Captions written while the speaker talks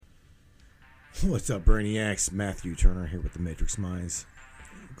What's up, Brainiacs? Matthew Turner here with the Matrix Minds.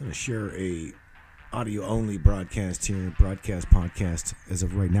 I'm going to share a audio-only broadcast here, podcast. As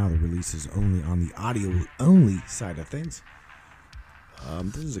of right now, the release is only on the audio-only side of things.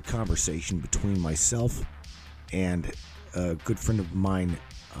 This is a conversation between myself and a good friend of mine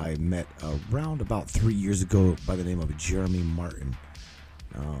I met around about 3 years ago by the name of Jeremy Martin.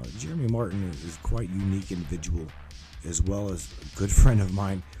 Jeremy Martin is quite a unique individual, as well as a good friend of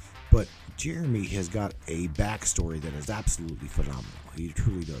mine. But Jeremy has got a backstory that is absolutely phenomenal. He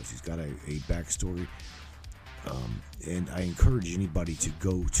truly does. He's got a backstory. And I encourage anybody to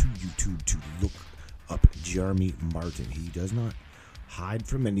go to YouTube to look up Jeremy Martin. He does not hide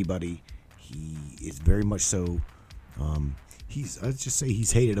from anybody. He is very much so. Let's just say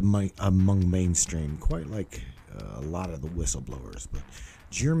he's hated among mainstream, quite like a lot of the whistleblowers. But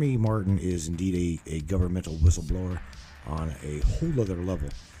Jeremy Martin is indeed a governmental whistleblower on a whole other level.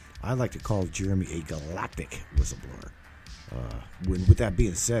 I like to call Jeremy a galactic whistleblower. With that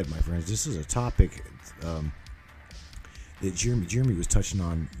being said, my friends, this is a topic that Jeremy was touching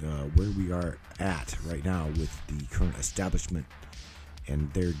on where we are at right now with the current establishment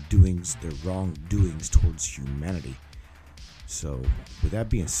and their wrongdoings towards humanity. So, with that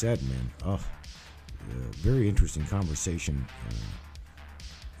being said, man, very interesting conversation,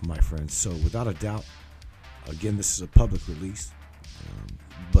 my friends. So, without a doubt, again, this is a public release.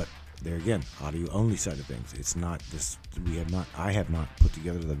 But there again, audio only side of things. It's not this. I have not put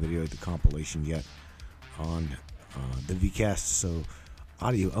together the video, the compilation yet on the VCast. So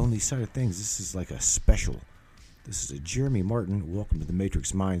audio only side of things. This is like a special. This is a Jeremy Martin. Welcome to the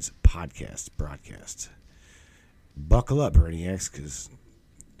Matrix Minds podcast broadcast. Buckle up, Brainiacs, because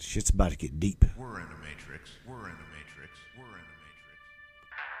shit's about to get deep. We're in a matrix. We're in a matrix. We're in a matrix.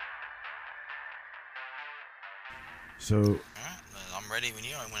 So I'm ready when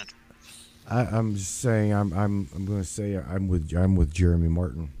you are. I'm just saying I'm going to say I'm with Jeremy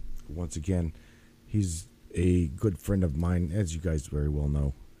Martin once again. He's a good friend of mine, as you guys very well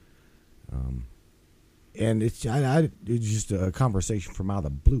know. And it's just a conversation from out of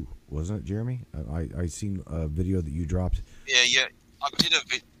the blue, wasn't it, Jeremy? I seen a video that you dropped. Yeah.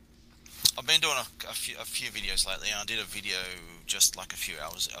 I've been doing a few videos lately, and I did a video just like a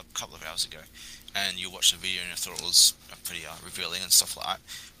couple of hours ago, and you watched the video and you thought it was pretty revealing and stuff like that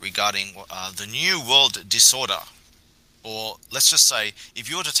regarding the New World Disorder, or let's just say if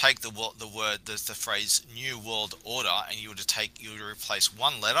you were to take the phrase New World Order and you were to replace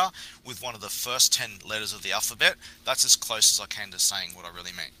one letter with one of the first 10 letters of the alphabet, that's as close as I can to saying what I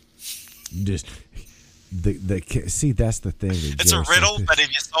really mean. Just see, that's the thing. It's a riddle, but if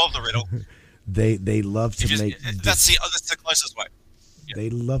you solve the riddle, they love to make that's the closest way. Yeah. They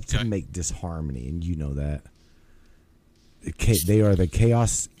love to make disharmony, and you know that. They are the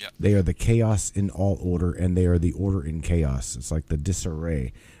chaos. Yeah. They are the chaos in all order, and they are the order in chaos. It's like the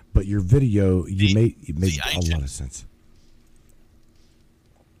disarray. But your video, you made a lot of sense.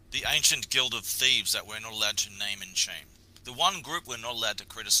 The ancient guild of thieves that we're not allowed to name and shame. The one group we're not allowed to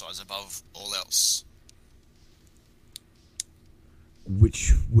criticize above all else.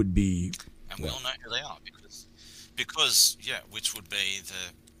 Which would be... And we all know who they are, because which would be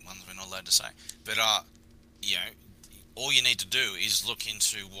the ones we're not allowed to say. But, all you need to do is look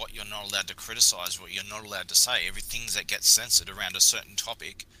into what you're not allowed to criticize, what you're not allowed to say. Everything that gets censored around a certain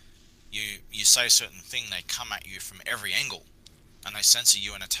topic, you say a certain thing, they come at you from every angle. And they censor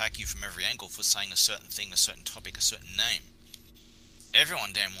you and attack you from every angle for saying a certain thing, a certain topic, a certain name.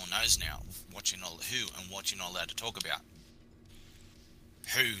 Everyone damn well knows now what you're not allowed to talk about.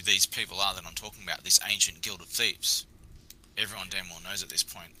 Who these people are that I'm talking about, this ancient guild of thieves. Everyone damn well knows at this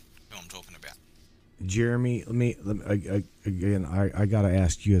point who I'm talking about. Jeremy, let me again. I gotta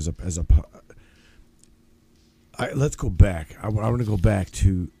ask you let's go back. I want to go back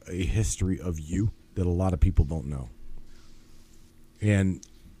to a history of you that a lot of people don't know. And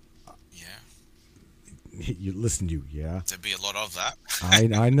you listen to you, yeah. There'd be a lot of that.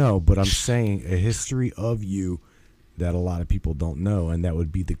 I know, but I'm saying a history of you that a lot of people don't know, and that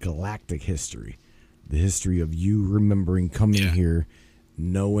would be the galactic history. The history of you remembering coming here,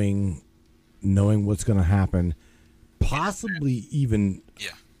 knowing what's going to happen, possibly even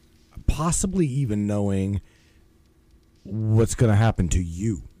knowing what's going to happen to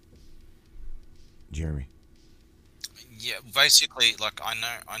you, Jeremy. Yeah, basically, like I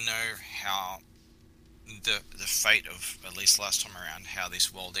know how the fate of, at least last time around, how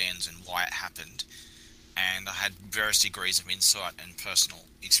this world ends and why it happened. And I had various degrees of insight and personal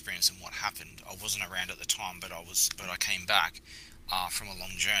experience in what happened. I wasn't around at the time, but I came back from a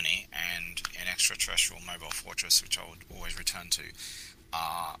long journey, and an extraterrestrial mobile fortress, which I would always return to,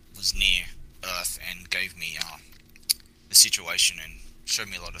 was near Earth. gave me the situation and showed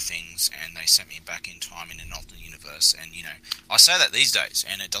me a lot of things, and they sent me back in time in an alternate universe. And I say that these days,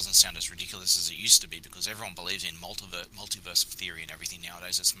 and it doesn't sound as ridiculous as it used to be, because everyone believes in multiverse theory and everything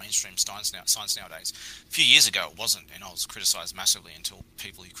nowadays. It's mainstream science nowadays. A few years ago, it wasn't, and I was criticized massively until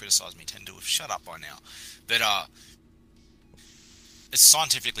people who criticize me tend to have shut up by now. But it's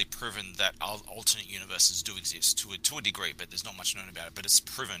scientifically proven that alternate universes do exist to a degree, but there's not much known about it. But it's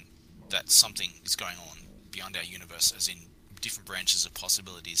proven that something is going on beyond our universe, as in different branches of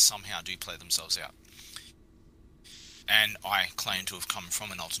possibilities somehow do play themselves out. And I claim to have come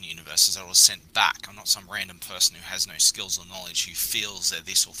from an alternate universe, as I was sent back. I'm not some random person who has no skills or knowledge, who feels they're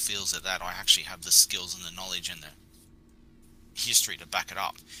this or feels they're that. I actually have the skills and the knowledge and the history to back it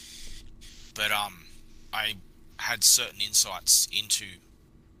up. But I had certain insights into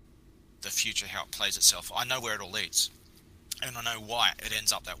the future, how it plays itself. I know where it all leads, and I know why it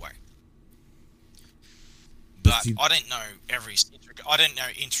ends up that way. But I didn't know every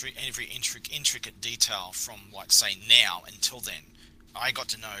intricate detail from, like, say, now until then. I got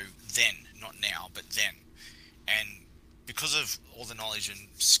to know then, not now, but then. And because of all the knowledge and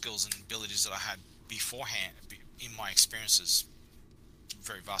skills and abilities that I had beforehand in my experiences,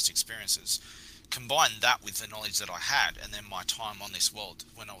 very vast experiences, combine that with the knowledge that I had, and then my time on this world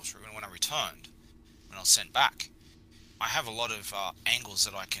when I returned, when I was sent back, I have a lot of angles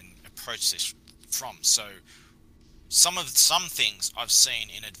that I can approach this from. So some things I've seen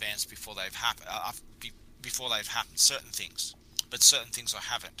in advance before they've happened. Certain things, but certain things I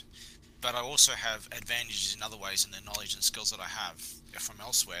haven't. But I also have advantages in other ways in the knowledge and skills that I have from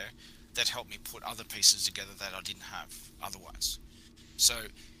elsewhere that help me put other pieces together that I didn't have otherwise. So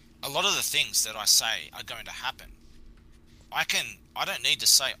a lot of the things that I say are going to happen. I don't need to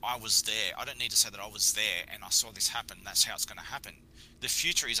say I was there. I don't need to say that I was there and I saw this happen. That's how it's going to happen. The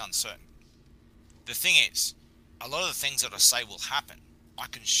future is uncertain. The thing is, a lot of the things that I say will happen, I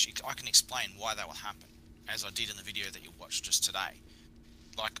can explain why they will happen, as I did in the video that you watched just today.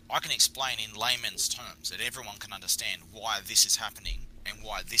 Like, I can explain in layman's terms that everyone can understand why this is happening and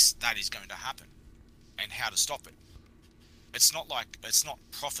why that is going to happen and how to stop it. It's not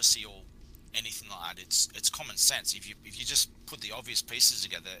prophecy or anything like that. It's common sense. If you just put the obvious pieces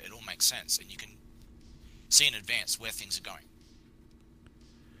together, it all makes sense, and you can see in advance where things are going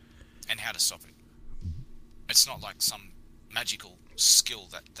and how to stop it. It's not like some magical skill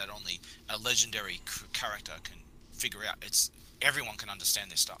that only a legendary character can figure out. Everyone can understand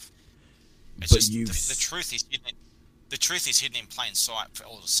this stuff. It's just the truth is hidden. The truth is hidden in plain sight for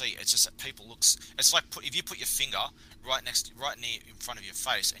all to see. It's just that people looks. It's like if you put your finger right near in front of your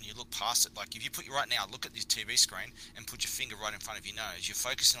face and you look past it. Like if you right now, look at this TV screen and put your finger right in front of your nose. You're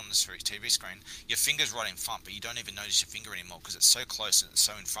focusing on this TV screen. Your finger's right in front, but you don't even notice your finger anymore because it's so close and it's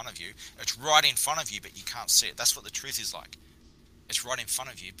so in front of you. It's right in front of you, but you can't see it. That's what the truth is like. It's right in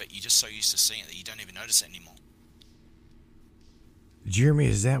front of you, but you're just so used to seeing it that you don't even notice it anymore. Jeremy,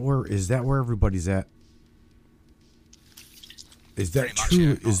 is that where everybody's at? Is that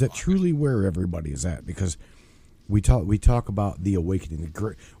true? Yeah. Is that truly where everybody is at? Because we talk about the awakening. The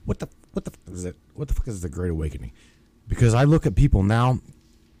great. What the fuck is it? What the fuck is the Great Awakening? Because I look at people now.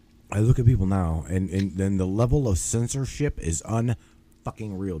 And then the level of censorship is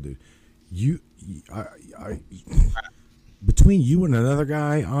unfucking real, dude. Between you and another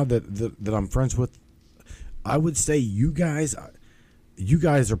guy that I'm friends with, I would say you guys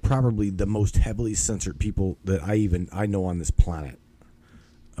are probably the most heavily censored people that I know on this planet.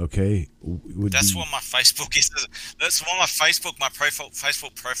 Okay, that's what my Facebook is. That's what my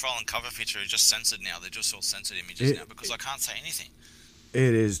Facebook profile and cover picture is just censored now. They're just all censored images now because I can't say anything.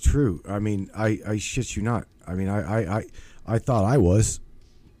 It is true. I mean, I shit you not. I mean, I thought I was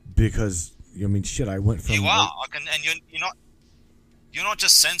because I mean, shit. I went from and you're not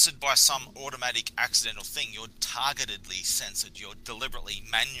just censored by some automatic accidental thing. You're targetedly censored. You're deliberately,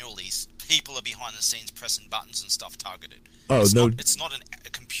 manually. People are behind the scenes pressing buttons and stuff targeted. Oh, it's no. It's not a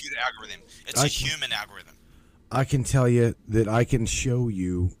computer algorithm. It's a human algorithm. I can tell you that I can show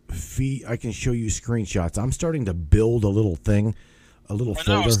you screenshots. I'm starting to build a little thing, a little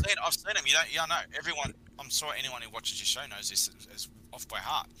folder. I've seen them. You know, everyone. I'm sure anyone who watches your show knows this is off by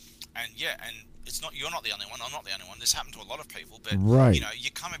heart. And it's not. You're not the only one. I'm not the only one. This happened to a lot of people. But right. You know,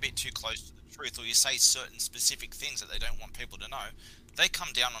 you come a bit too close to the truth, or you say certain specific things that they don't want people to know. They come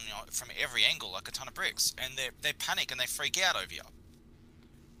down on you from every angle like a ton of bricks, and they panic and they freak out over you.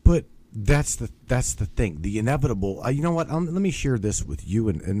 But that's the thing. The inevitable. You know what? Let me share this with you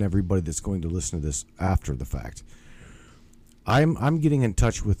and everybody that's going to listen to this after the fact. I'm getting in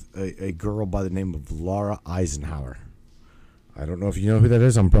touch with a girl by the name of Laura Eisenhower. I don't know if you know who that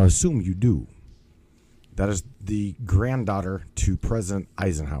is. I'm going to assume you do. That is the granddaughter to President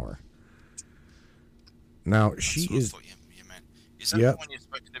Eisenhower. Now, she That's what I is... thought you meant. Is that Yep. the one you've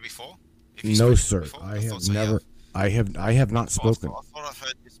spoken to before? No, sir. I have never... I have not spoken. I thought I've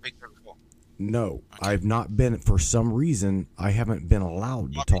heard you speak to her before. No, Okay. I've not been. For some reason, I haven't been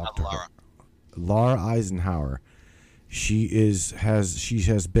allowed to Might be talk to her. another Laura Eisenhower. She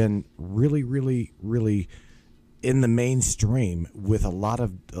has been really, really, really in the mainstream with a lot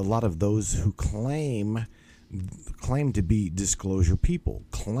of those who claim to be disclosure people,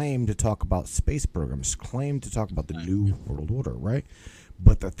 claim to talk about space programs, claim to talk about the new world order, right?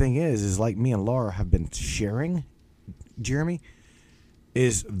 But the thing is like me and Laura have been sharing, Jeremy,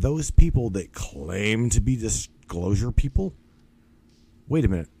 is those people that claim to be disclosure people. Wait a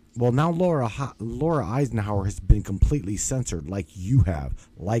minute. Well, now Laura Eisenhower has been completely censored, like you have,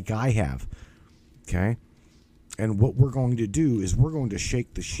 like I have. Okay, and what we're going to do is we're going to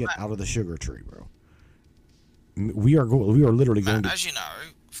shake the shit out of the sugar tree, bro. We are literally going to, as you know,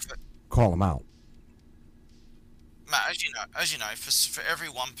 call them out. Matt, as you know, for every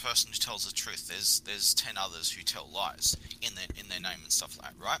one person who tells the truth, there's 10 others who tell lies in their name and stuff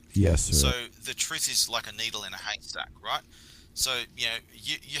like that, right? Yes, sir. So the truth is like a needle in a haystack, right? So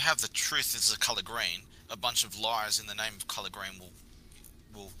you have the truth as the color green. A bunch of lies in the name of color green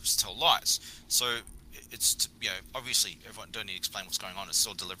will tell lies. So it's obviously everyone don't need to explain what's going on. It's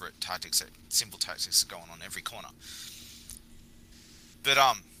still deliberate tactics, simple tactics going on every corner. But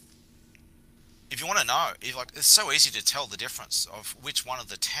if you want to know, it's so easy to tell the difference of which one of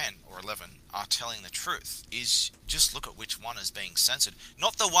the 10 or 11 are telling the truth. Is just look at which one is being censored.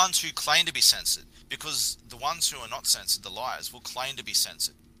 Not the ones who claim to be censored, because the ones who are not censored, the liars, will claim to be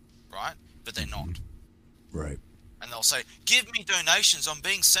censored, right? But they're not. Right. And they'll say, give me donations, I'm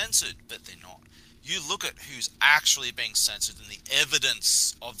being censored. But they're not. You look at who's actually being censored and the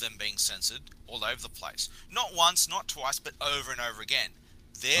evidence of them being censored all over the place. Not once, not twice, but over and over again.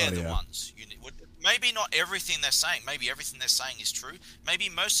 They're the ones you need. Maybe not everything they're saying. Maybe everything they're saying is true. Maybe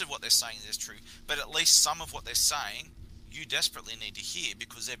most of what they're saying is true. But at least some of what they're saying, you desperately need to hear,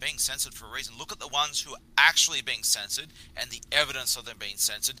 because they're being censored for a reason. Look at the ones who are actually being censored and the evidence of them being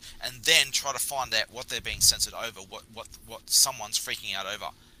censored, and then try to find out what they're being censored over, what someone's freaking out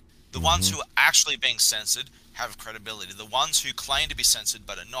over. The ones who are actually being censored have credibility. The ones who claim to be censored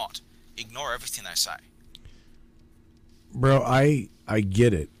but are not, ignore everything they say. Bro, I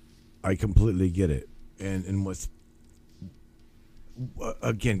get it. I completely get it. And what's,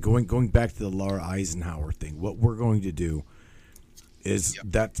 again, going back to the Laura Eisenhower thing, what we're going to do is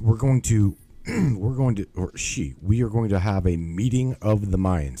that we are going to have a meeting of the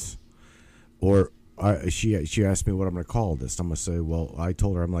minds. Or she asked me what I'm going to call this. I'm going to say, well, I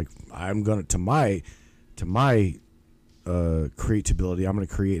told her, I'm like, I'm going to my creatability, I'm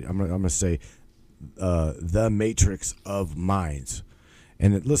going to say the matrix of minds.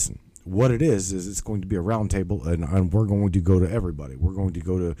 And listen, what it is it's going to be a round table, and we're going to go to everybody. We're going to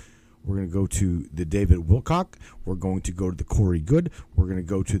go to the David Wilcock. We're going to go to the Corey Good. We're going to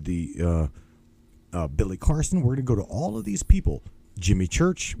go to the Billy Carson. We're going to go to all of these people. Jimmy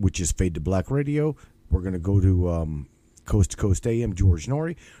Church, which is Fade to Black Radio. We're going to go to Coast to Coast AM, George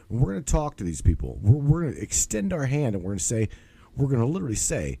Norrie, and we're going to talk to these people. We're going to extend our hand, and we're going to literally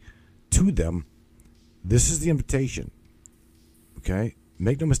say to them, this is the invitation. Okay?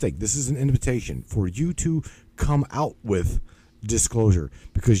 Make no mistake, this is an invitation for you to come out with disclosure,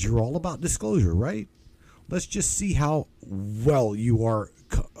 because you're all about disclosure, right? Let's just see how well you are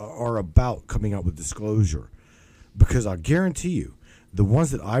about coming out with disclosure, because I guarantee you, the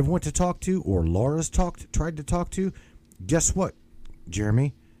ones that I've went to talk to or Laura's tried to talk to, guess what,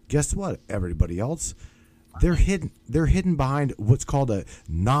 Jeremy? Guess what, everybody else? They're hidden behind what's called a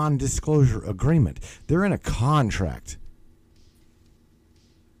non-disclosure agreement. They're in a contract.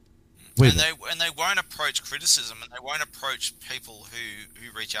 And they won't approach criticism, and they won't approach people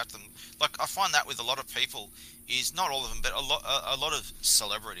who reach out to them. Like, I find that with a lot of people, is not all of them, but a lot of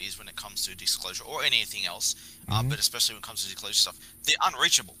celebrities, when it comes to disclosure or anything else, but especially when it comes to disclosure stuff, they're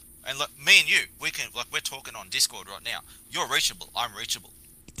unreachable. And look, me and you, we're talking on Discord right now. You're reachable. I'm reachable.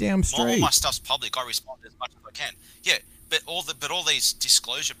 Damn straight. All my stuff's public. I respond as much as I can. Yeah, but all these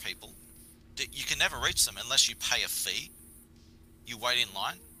disclosure people, you can never reach them unless you pay a fee. You wait in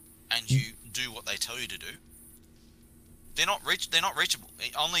line, and you do what they tell you to do. They're not reachable.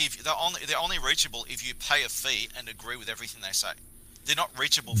 They're only reachable if you pay a fee and agree with everything they say. They're not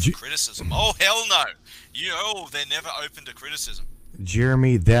reachable for criticism. Oh, hell no! They're never open to criticism.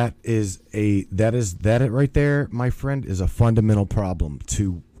 Jeremy, that right there, my friend, is a fundamental problem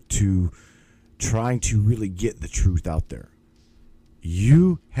to trying to really get the truth out there.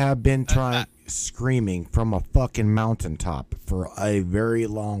 You have been trying. screaming from a fucking mountaintop for a very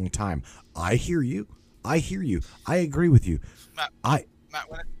long time. I hear you. I agree with you. Matt, Matt,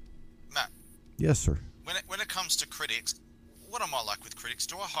 Yes, sir. when it comes to critics, what am I like with critics?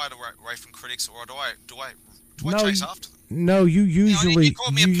 Do I hide away from critics, or do I chase after them? No, you usually. You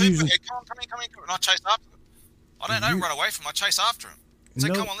call me a pooper. Hey, come in, and I chase after them. I don't run away from them. I chase after them. Say,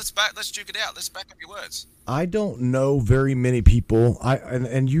 come on, let's duke it out. Let's back up your words. I don't know very many people.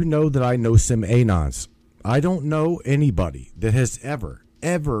 And you know that I know some anons. I don't know anybody that has ever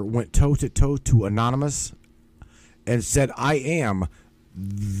went toe to toe to Anonymous and said, I am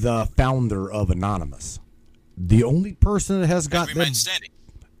the founder of Anonymous. The only person that has got remain standing.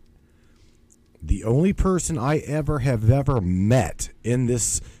 The only person I have ever met in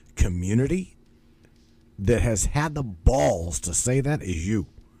this community that has had the balls to say that is you.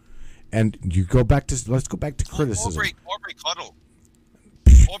 And you let's go back to criticism.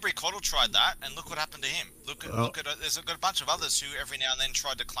 Aubrey Cottle tried that, and look what happened to him. Look at there's a bunch of others who every now and then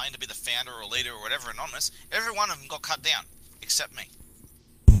tried to claim to be the founder or leader or whatever, Anonymous. Every one of them got cut down, except me.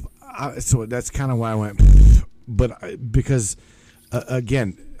 So that's kind of why I went. But because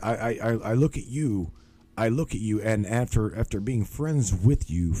again, I look at you, and after being friends with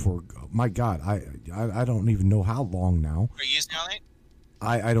you for, my God, I don't even know how long now. 3 years now, I think.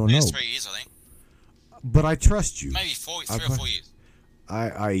 I don't know. 3 years, I think. But I trust you. Maybe 3 or 4 years.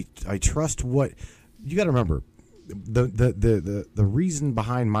 I trust what you got to remember. The reason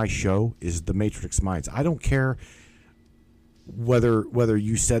behind my show is the Matrix Minds. I don't care whether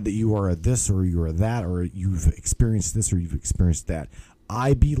you said that you are a this or you are that, or you've experienced this or you've experienced that.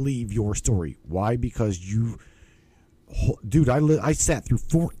 I believe your story. Why? Because dude, I sat through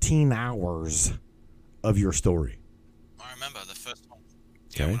 14 hours of your story. I remember the first one.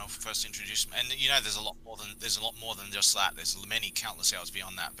 Okay. Yeah, when I first introduced him. And there's a lot more than just that. There's many countless hours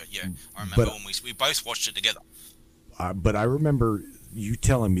beyond that. But yeah, I remember when we both watched it together. But I remember you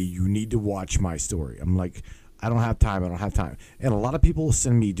telling me you need to watch my story. I'm like, I don't have time. And a lot of people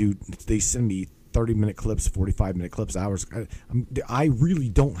send me 30-minute clips, 45-minute clips, hours. I really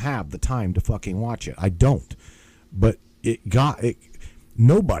don't have the time to fucking watch it. I don't. But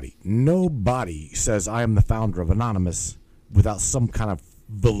nobody says I am the founder of Anonymous without some kind of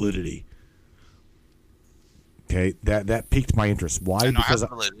validity. Okay, that piqued my interest. Why? And because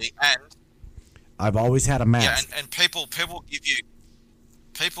I've always had a mask. Yeah, and people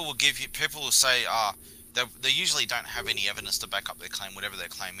will say, they usually don't have any evidence to back up their claim, whatever their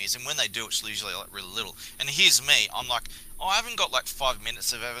claim is, and when they do, it's usually like really little. And here's me, I'm like, I haven't got like 5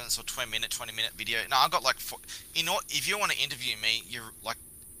 minutes of evidence or 20-minute video. No, I've got like, if you want to interview me,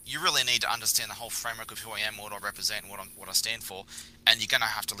 you really need to understand the whole framework of who I am, what I represent, and what I stand for, and you're going to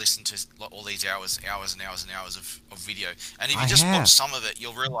have to listen to all these hours and hours of video. And if you just watch some of it,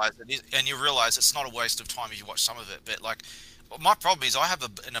 you'll realize it's not a waste of time if you watch some of it. But like, my problem is I have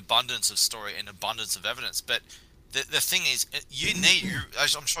an abundance of story and abundance of evidence, but the thing is,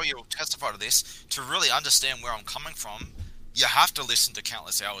 I'm sure you'll testify to this, to really understand where I'm coming from. You have to listen to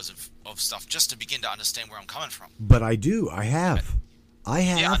countless hours of stuff just to begin to understand where I'm coming from. But I do. I have.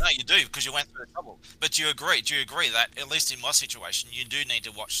 Yeah, I know you do, because you went through the trouble. But do you agree that, at least in my situation, you do need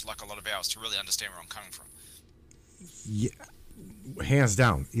to watch like a lot of hours to really understand where I'm coming from? Yeah, hands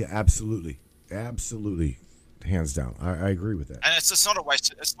down. Yeah, absolutely. Hands down. I agree with that. And it's not a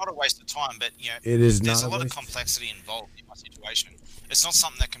waste. It's not a waste of time, but it is. There's a lot of complexity involved in my situation. It's not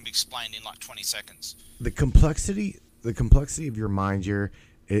something that can be explained in like 20 seconds. The complexity of your mind here.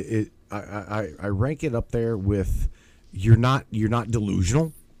 I rank it up there with. You're not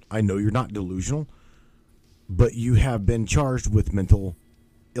delusional. I know you're not delusional, but you have been charged with mental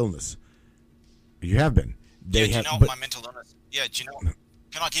illness. You have been. Do you know what my mental illness? Yeah. Do you know?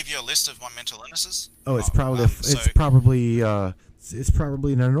 Can I give you a list of my mental illnesses? Oh, it's probably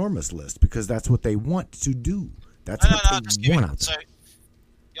an enormous list, because that's what they want to do. That's what they want out there. So,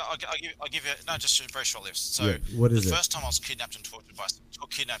 yeah, I'll give you just a very short list. So, what is the first time I was kidnapped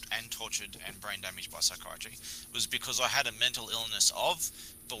and tortured and brain damaged by psychiatry was because I had a mental illness of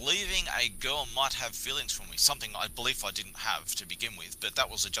believing a girl might have feelings for me, something I believe I didn't have to begin with, but that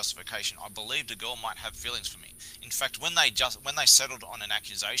was a justification. I believed a girl might have feelings for me. In fact, when they settled on an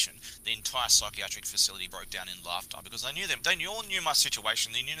accusation, the entire psychiatric facility broke down in laughter, because they all knew my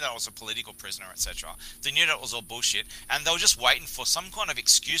situation. They knew that I was a political prisoner, etc. They knew that it was all bullshit, and they were just waiting for some kind of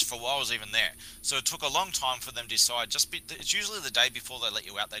excuse used for while I was even there. So it took a long time for them to decide. It's usually the day before they let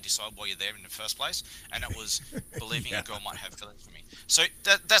you out, they decide why you're there in the first place, and it was believing a girl might have feelings for me. So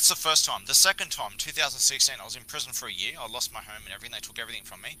that's the first time. The second time, 2016, I was in prison for a year. I lost my home and everything. They took everything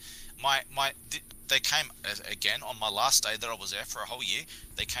from me. They came again on my last day that I was there for a whole year.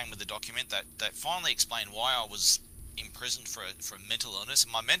 They came with a document that finally explained why I was imprisoned for a mental illness.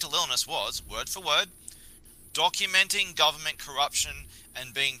 And my mental illness was, word for word, documenting government corruption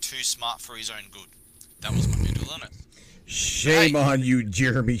and being too smart for his own good. That was my mental illness. Shame on you,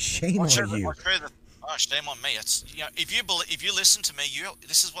 Jeremy. Shame on you. Shame on me. It's, you know, if you listen to me,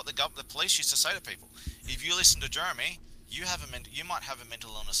 this is what the police used to say to people. If you listen to Jeremy, you might have a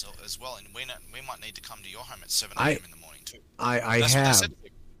mental illness as well, and we might need to come to your home at 7 a.m. in the morning too.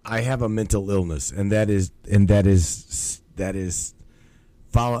 I have a mental illness, and that is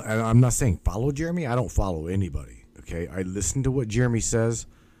follow. And I'm not saying follow Jeremy. I don't follow anybody. Okay, I listen to what Jeremy says.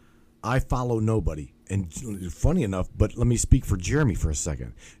 I follow nobody. And funny enough, but let me speak for Jeremy for a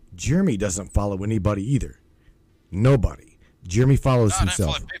second. Jeremy doesn't follow anybody either. Nobody. Jeremy follows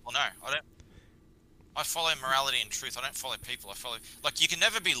himself. I don't follow people. No, I don't. I follow morality and truth. I don't follow people. You can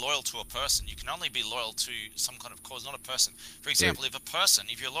never be loyal to a person. You can only be loyal to some kind of cause, not a person. For example,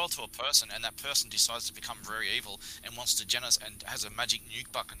 if you're loyal to a person and that person decides to become very evil and wants to and has a magic nuke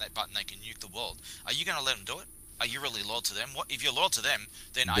button, they can nuke the world, are you going to let them do it? Are you really loyal to them? If you're loyal to them,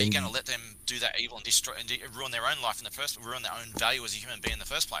 then are you going to let them do that evil and destroy and ruin their own life ruin their own value as a human being in the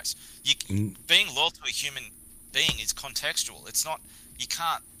first place? Being loyal to a human being is contextual. It's not. You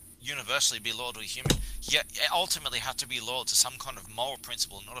can't universally be loyal to a human. You ultimately have to be loyal to some kind of moral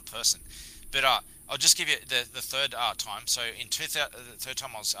principle, not a person. But I'll just give you the third time. So the third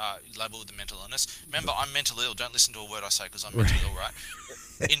time I was labelled with a mental illness. Remember, I'm mentally ill. Don't listen to a word I say because I'm mentally ill, right?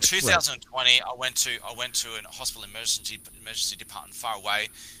 In 2020, I went to a hospital emergency department far away,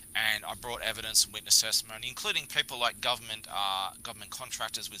 and I brought evidence and witness testimony, including people like government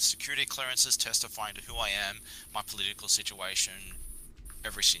contractors with security clearances testifying to who I am, my political situation,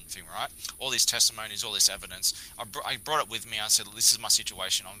 everything, right? All these testimonies, all this evidence. I brought it with me. I said, this is my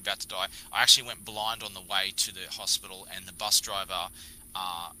situation. I'm about to die. I actually went blind on the way to the hospital, and the bus driver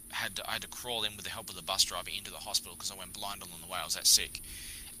I had to crawl in with the help of the bus driver into the hospital because I went blind on the way. I was that sick.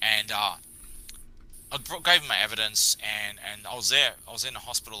 And I gave him my evidence, and I was there. I was in the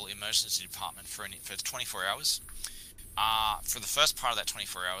hospital emergency department for 24 hours. For the first part of that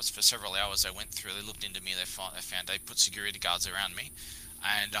 24 hours, for several hours, they went through. They looked into me. They put security guards around me,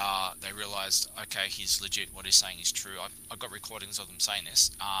 and they realized, okay, he's legit. What he's saying is true. I got recordings of them saying this,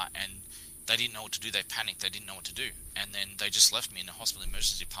 and they didn't know what to do. They panicked. They didn't know what to do, and then they just left me in the hospital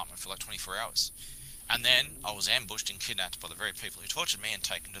emergency department for like 24 hours. And then I was ambushed and kidnapped by the very people who tortured me and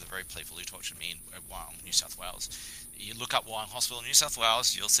taken to the very people who tortured me in Wyong, New South Wales. You look up Wyong Hospital, New South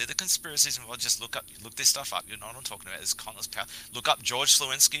Wales, you'll see the conspiracies involved. Just look this stuff up. You know what I'm talking about. There's countless power. Look up George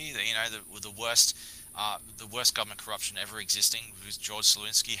Slowinski, the worst government corruption ever existing. Who's George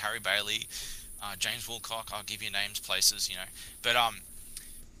Slowinski, Harry Bailey, James Woolcock. I'll give you names, places, But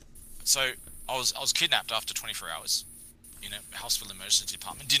so I was kidnapped after 24 hours. In a hospital emergency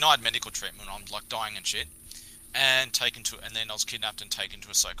department, denied medical treatment. I'm like dying and shit, and then I was kidnapped and taken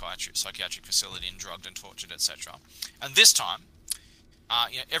to a psychiatric facility and drugged and tortured, etc. And this time,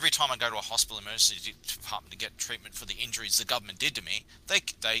 every time I go to a hospital emergency department to get treatment for the injuries the government did to me, they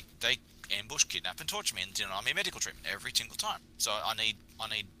ambush, kidnap, and torture me and deny me medical treatment every single time. So I need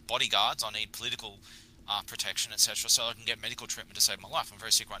bodyguards, I need political protection, etc., so I can get medical treatment to save my life. I'm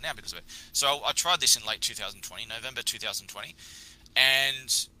very sick right now because of it. So I tried this in late 2020, November 2020,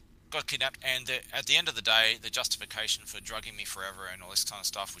 and got kidnapped. And at the end of the day, the justification for drugging me forever and all this kind of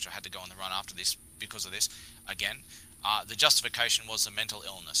stuff, which I had to go on the run after this because of this, again, the justification was the mental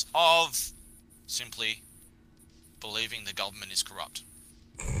illness of simply believing the government is corrupt.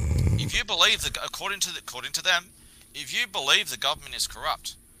 If you believe according to them, if you believe the government is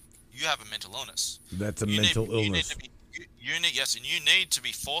corrupt, you have a mental illness. That's a mental illness. You need to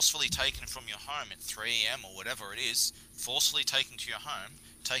be forcefully taken from your home at 3 a.m. or whatever it is, forcefully taken to your home,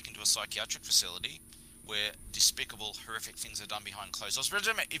 taken to a psychiatric facility where despicable, horrific things are done behind closed doors. But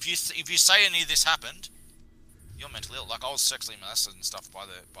if you say any of this happened, you're mentally ill. Like I was sexually molested and stuff by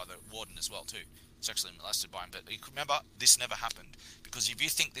the warden as well too. Sexually molested by him. But remember, this never happened because if you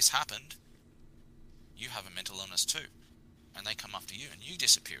think this happened, you have a mental illness too. And they come after you, and you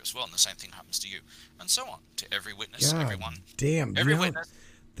disappear as well, and the same thing happens to you, and so on to every witness, everyone. Damn, every witness.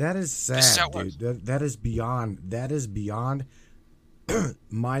 That is sad, dude. That is beyond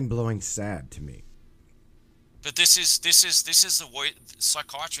mind-blowing sad to me. But this is the way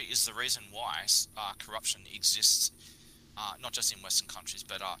psychiatry is the reason why corruption exists not just in Western countries,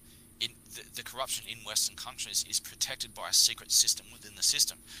 but the corruption in Western countries is protected by a secret system within the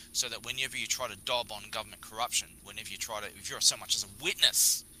system, so that whenever you try to dob on government corruption, if you're so much as a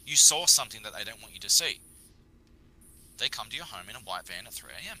witness, you saw something that they don't want you to see, they come to your home in a white van at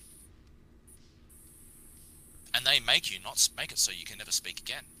 3 a.m. And they make it so you can never speak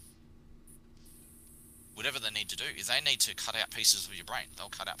again. Whatever they need to do, if they need to cut out pieces of your brain, they'll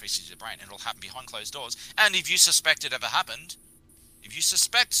cut out pieces of your brain, and it'll happen behind closed doors. And if you suspect it ever happened, if you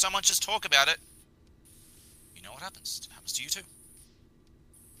suspect someone just talk about it, you know what happens? It happens to you too.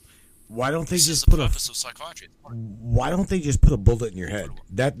 Why don't they This just is the put purpose of psychiatry. Why don't they just put a bullet in your head?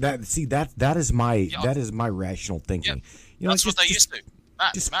 That is my rational thinking. Yeah, that's what they used to.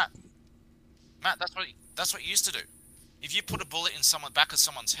 Matt, that's what you used to do. If you put a bullet in back of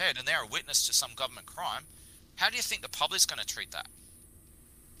someone's head and they're a witness to some government crime, how do you think the public's going to treat that?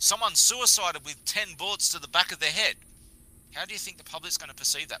 Someone suicided with 10 bullets to the back of their head. How do you think the public's going to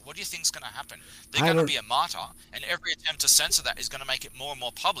perceive that? What do you think is going to happen? They're going to be a martyr, and every attempt to censor that is going to make it more and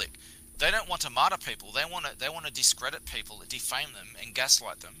more public. They don't want to martyr people. They want to discredit people, defame them, and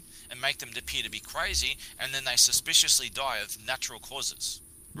gaslight them, and make them appear to be crazy, and then they suspiciously die of natural causes.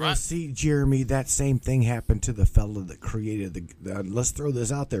 Right? Well, see, Jeremy, that same thing happened to the fellow that created let's throw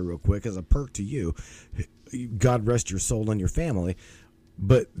this out there real quick as a perk to you. God rest your soul and your family.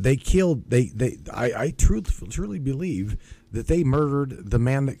 But they killed. I truly believe that they murdered the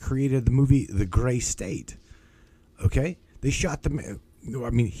man that created the movie The Gray State. Okay, they shot the man.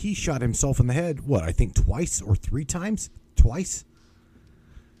 I mean, he shot himself in the head. What, I think twice or 3 times? Twice.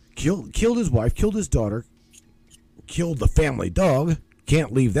 Killed his wife. Killed his daughter. Killed the family dog.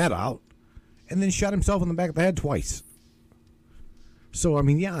 Can't leave that out. And then shot himself in the back of the head twice. So, I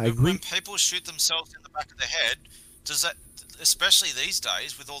mean, yeah, I agree. When people shoot themselves in the back of the head, does that, especially these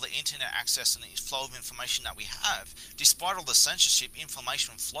days with all the internet access and the flow of information that we have, despite all the censorship,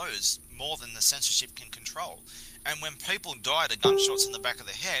 information flows more than the censorship can control. And when people die to gunshots in the back of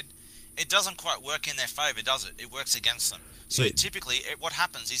the head, it doesn't quite work in their favor, does it? It works against them. So typically what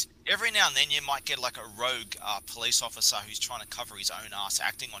happens is every now and then you might get like a rogue police officer who's trying to cover his own ass,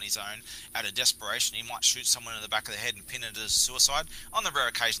 acting on his own out of desperation. He might shoot someone in the back of the head and pin it as suicide. On the rare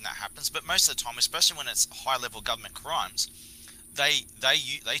occasion that happens, but most of the time, especially when it's high-level government crimes, they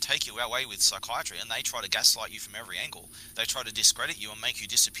take you away with psychiatry, and they try to gaslight you from every angle. They try to discredit you and make you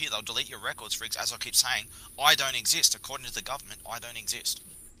disappear. They'll delete your records for, as I keep saying, I don't exist. According to the government, I don't exist.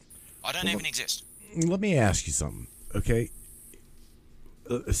 I don't even exist. Let me ask you something, okay?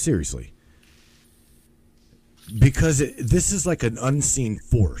 Seriously. Because this is like an unseen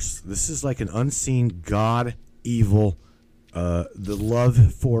force. This is like an unseen God, evil, the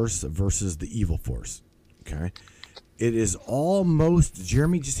love force versus the evil force, okay? It is almost,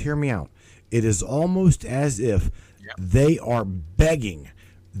 Jeremy, just hear me out. It is almost as if they are begging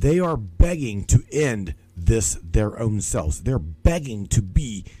to end this their own selves. They're begging to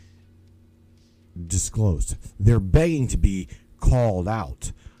be disclosed. They're begging to be called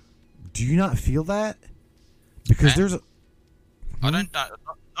out. Do you not feel that? Because there's a... I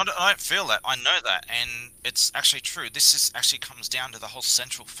don't feel that. I know that, and it's actually true. This actually comes down to the whole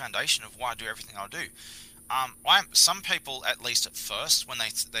central foundation of why I do everything I do. Some people, at least at first, when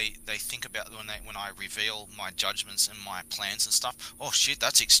they think about when I reveal my judgments and my plans and stuff, oh shit,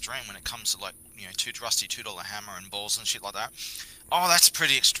 that's extreme when it comes to, like, you know, rusty $2 hammer and balls and shit like that. Oh, that's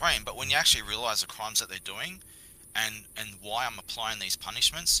pretty extreme. But when you actually realize the crimes that they're doing and why I'm applying these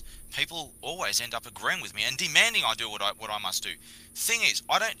punishments, people always end up agreeing with me and demanding I do what I must do. Thing is,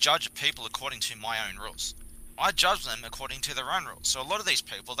 I don't judge people according to my own rules. I judge them according to their own rules. So a lot of these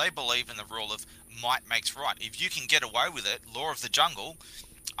people, they believe in the rule of might makes right. If you can get away with it, law of the jungle,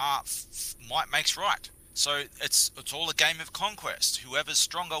 might makes right. So it's all a game of conquest. Whoever's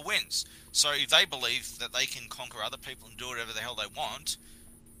stronger wins. So if they believe that they can conquer other people and do whatever the hell they want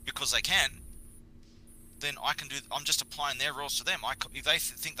because they can, then I'm just applying their rules to them. If they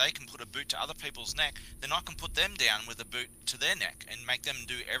think they can put a boot to other people's neck, then I can put them down with a boot to their neck and make them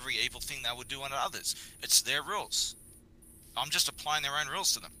do every evil thing they would do on others. It's their rules. I'm just applying their own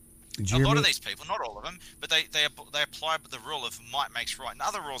rules to them. Jeremy, a lot of these people, not all of them, but they apply the rule of might makes right, and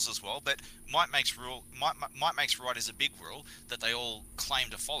other rules as well. But might makes right is a big rule that they all claim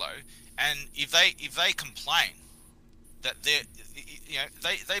to follow. And if they complain that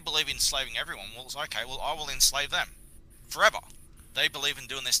they believe in enslaving everyone, well, it's okay. Well, I will enslave them forever. They believe in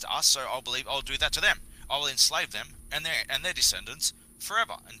doing this to us, so I'll do that to them. I will enslave them and their descendants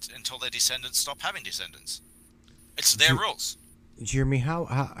forever until their descendants stop having descendants. It's their rules. Jeremy,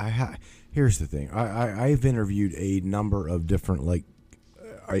 how here's the thing. I've interviewed a number of different, like,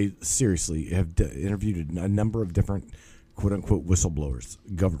 I seriously have interviewed a number of different quote unquote whistleblowers,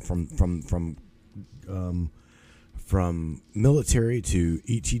 from military to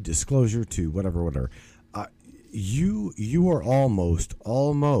ET disclosure to whatever. You are almost,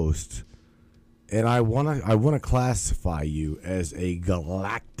 and I wanna classify you as a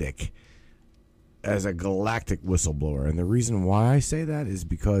galactic whistleblower. And the reason why I say that is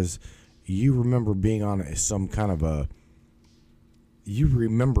because you remember being on some kind of you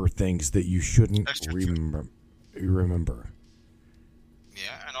remember things that you shouldn't remember.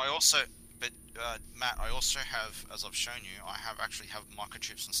 Yeah, and I also, Matt, I also have, as I've shown you, I actually have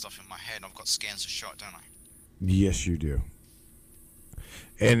microchips and stuff in my head. I've got scans to show it, don't I? Yes, you do.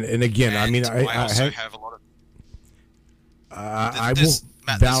 And again, and I also have a lot of. I will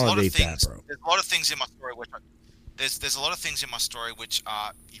Matt, validate that, bro. There's a lot of things in my story which there's a lot of things in my story which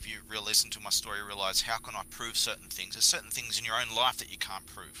are, if you really listen to my story, you realize how can I prove certain things? There's certain things in your own life that you can't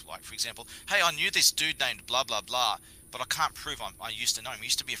prove. Like, for example, hey, I knew this dude named blah blah blah, but I can't prove I used to know him. He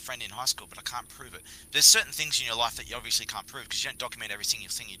used to be a friend in high school, but I can't prove it. There's certain things in your life that you obviously can't prove because you don't document every single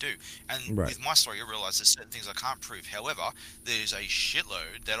thing you do. And Right. with my story, you realize there's certain things I can't prove. However, there's a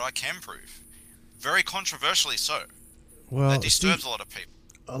shitload that I can prove. Very controversially so. Well, That disturbs a lot of people.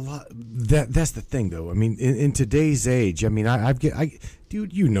 a lot. That's the thing, though. I mean, in today's age, I mean,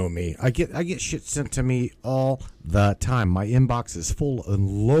 dude, you know me. I get shit sent to me all the time. My inbox is full and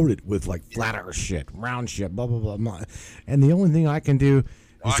loaded with like flat Earth shit, round shit, blah blah blah, blah. And the only thing I can do is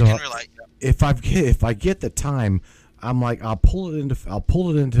I can relate. if I get the time, I'm like I'll pull it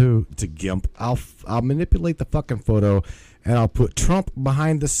into GIMP. I'll manipulate the fucking photo, and I'll put Trump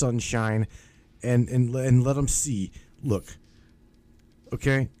behind the sunshine, and let them see. Look.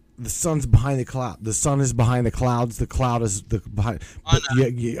 Okay, the sun's behind the cloud. The sun is behind the clouds. The cloud is behind. But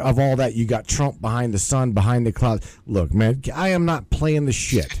of all that, you got Trump behind the sun, behind the cloud. Look, man, I am not playing the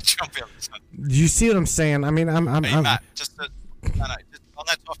shit. Do you see what I'm saying? I mean, I'm Matt, just on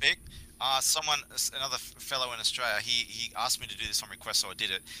that topic, another fellow in Australia, he asked me to do this on request, so I did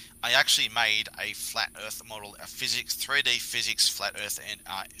it. I actually made a flat Earth model, a 3D physics flat Earth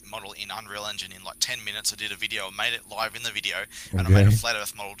model in Unreal Engine in like 10 minutes. I did a video, I made it live in the video, and Okay. I made a flat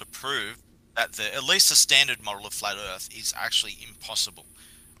Earth model to prove that at least the standard model of flat Earth is actually impossible.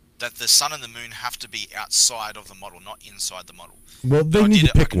 That the sun and the moon have to be outside of the model, not inside the model. Well, they I need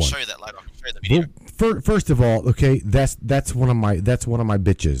did to it. I pick can one. show you that later. I can show you the video. Well, first of all, okay, that's one of my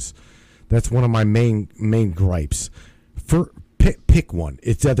bitches. That's one of my main gripes. Pick one.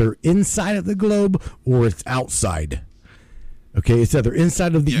 It's either inside of the globe or it's outside. Okay, it's either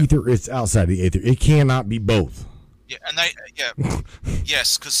inside of the ether or it's outside of the ether. It cannot be both. Yeah, and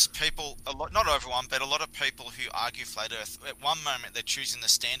yes, because people, not everyone, but a lot of people who argue flat Earth, at one moment they're choosing the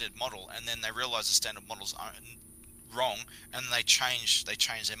standard model, and then they realize the standard model's wrong, and they change their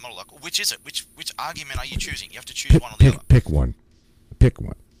model. Like, which is it? Which argument are you choosing? You have to choose one or the other. Pick one. Pick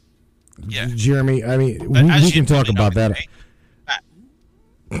one. Yeah, Jeremy. I mean, we can talk about that.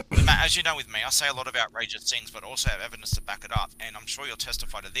 Matt, as you know with me, I say a lot of outrageous things, but also have evidence to back it up, and I'm sure you'll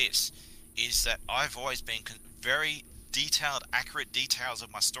testify to this, is that I've always been very detailed, accurate details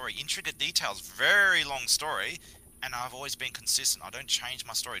of my story, intricate details, very long story, and I've always been consistent. I don't change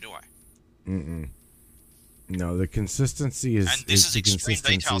my story, do I? Mm-mm. No, the consistency is... And this is the extreme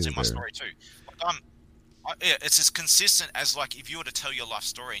details in my there. story, too. Like, it's as consistent as, like, if you were to tell your life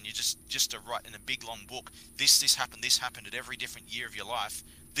story and you just to write in a big, long book, this happened at every different year of your life.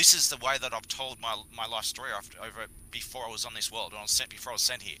 This is the way that I've told my life story before I was on this world, before I was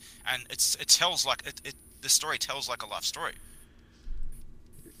sent here. And it tells like the story tells like a life story.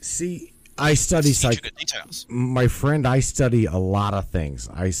 See, I study details. My friend, I study a lot of things.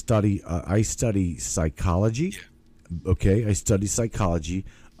 I study psychology. Yeah. Okay, I study psychology.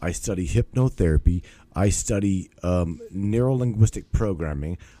 I study hypnotherapy. I study neurolinguistic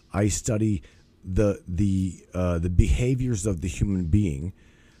programming. I study the behaviors of the human being.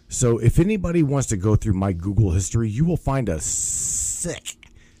 So if anybody wants to go through my Google history, you will find a sick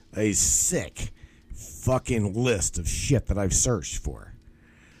fucking list of shit that I've searched for.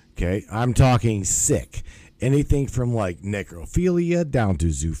 Okay, I'm talking sick. Anything from like necrophilia down to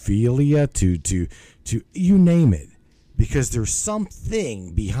zoophilia to you name it. Because there's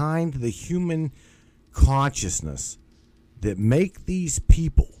something behind the human consciousness that make these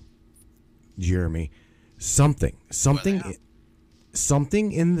people, Jeremy, something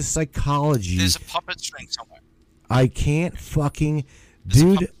in the psychology. There's a puppet string somewhere. I can't fucking, There's a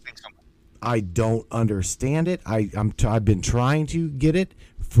dude. puppet string somewhere. I don't understand it. I've been trying to get it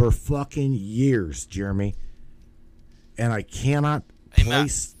for fucking years, Jeremy, and I cannot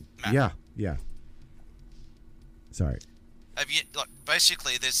place. Matt. Yeah. Sorry. Have you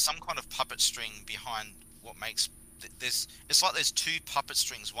basically there's some kind of puppet string behind what makes it's like there's two puppet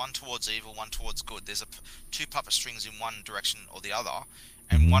strings, one towards evil, one towards good. There's two puppet strings in one direction or the other,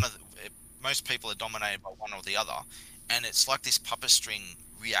 and most people are dominated by one or the other, and it's like this puppet string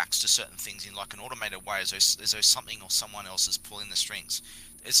reacts to certain things in like an automated way, as though something or someone else is pulling the strings.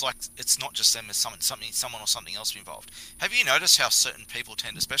 It's like it's not just them; it's someone or something else involved. Have you noticed how certain people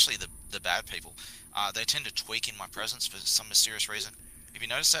tend, especially the bad people, they tend to tweak in my presence for some mysterious reason? Have you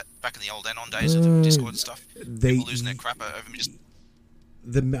noticed that back in the old Anon days of Discord and stuff? People losing their crap over me just.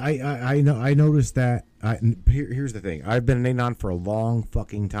 I noticed that. Here's the thing. I've been an Anon for a long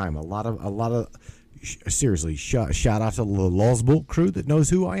fucking time. A lot of seriously. Shout out to the Lulzbolt crew that knows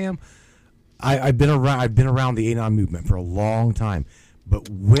who I am. I've been around the Anon movement for a long time. But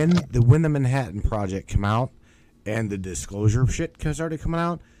when the Manhattan Project came out and the disclosure shit started coming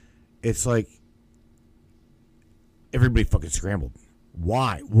out, it's like everybody fucking scrambled.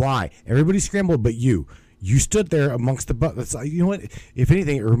 Why? Everybody scrambled, but you. You stood there amongst the buttons. You know what? If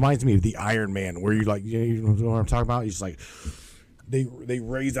anything, it reminds me of the Iron Man, where you like, you know what I'm talking about? He's like, they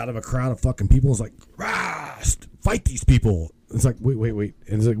raise out of a crowd of fucking people. It's like, rah, fight these people. It's like, wait.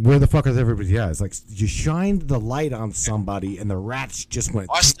 And it's like, where the fuck is everybody at? It's like, you shined the light on somebody, and the rats just went.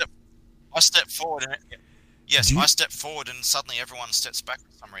 I stepped forward, and I stepped forward, and suddenly everyone steps back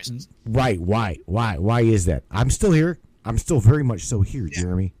for some reason. Right? Why is that? I'm still here. I'm still very much so here,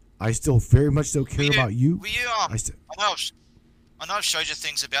 Jeremy. I still very much so care about you. Were you I know I've showed you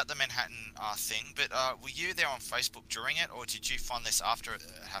things about the Manhattan thing, but were you there on Facebook during it, or did you find this after it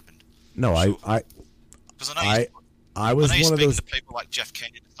happened? No, sure. Because I was one of those to people like Jeff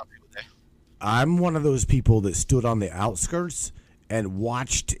Kenyon and stuff people there. I'm one of those people that stood on the outskirts and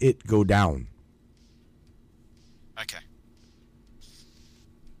watched it go down. Okay.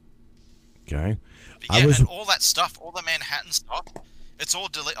 Okay. But yeah, and all that stuff, all the Manhattan stuff, it's all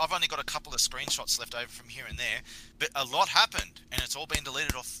deleted. I've only got a couple of screenshots left over from here and there, but a lot happened, and it's all been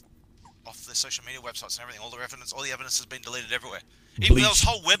deleted off the social media websites and everything. All the evidence has been deleted everywhere. Even there was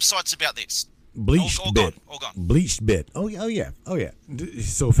whole websites about this. Bleached all bit. Gone. Bleached bit. Oh yeah.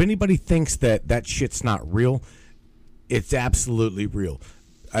 So if anybody thinks that shit's not real, it's absolutely real.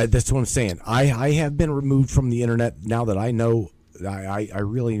 That's what I'm saying. I have been removed from the internet now that I know. I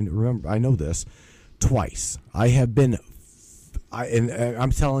really remember. I know this twice. I have been.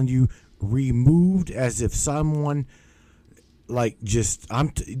 I'm telling you, removed as if someone like just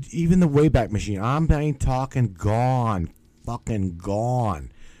even the Wayback Machine. I'm talking gone, fucking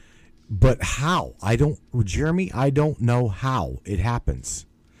gone. But how? Jeremy. I don't know how it happens,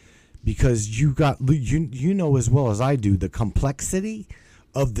 because you know as well as I do the complexity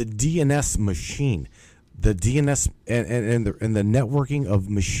of the DNS machine, the DNS and the networking of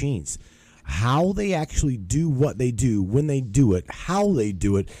machines. How they actually do what they do, when they do it, how they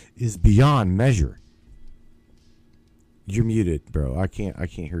do it is beyond measure. You're muted, bro. I can't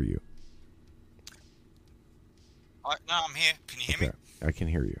hear you. No, I'm here. Can you hear me? I can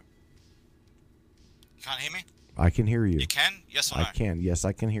hear you. You can't hear me? I can hear you. You can? Yes or no? I can. Yes,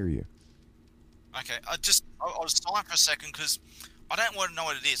 I can hear you. Okay. I was silent for a second because I don't want to know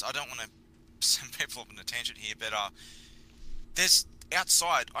what it is. I don't want to send people off on a tangent here, but there's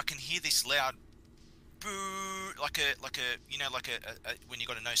outside. I can hear this loud boo, like a when you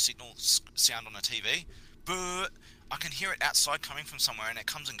got a no signal sound on a TV. Boo. I can hear it outside coming from somewhere, and it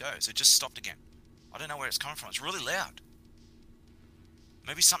comes and goes. It just stopped again. I don't know where it's coming from. It's really loud.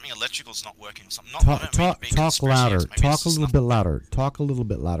 Maybe something electrical's not working or something. Talk louder. Talk a little bit louder. Talk a little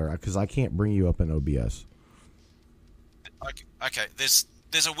bit louder, because I can't bring you up in OBS. Okay.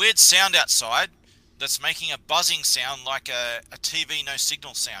 There's a weird sound outside that's making a buzzing sound like a TV no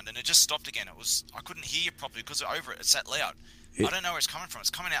signal sound, and it just stopped again. I couldn't hear you properly because over it. It's that loud. I don't know where it's coming from. It's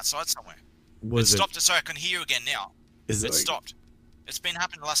coming outside somewhere. It stopped. So I can hear you again now. It stopped. It's been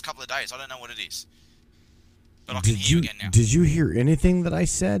happening the last couple of days. I don't know what it is. But I can hear you again now. Did you hear anything that I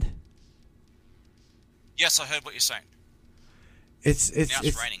said? Yes, I heard what you're saying. It's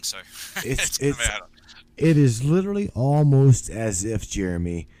raining, so it is literally almost as if,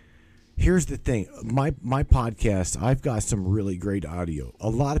 Jeremy. Here's the thing. My podcast, I've got some really great audio. A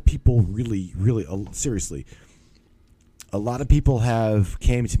lot of people really, seriously, a lot of people have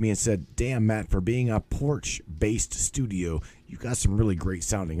came to me and said, damn, Matt, for being a porch-based studio, you got some really great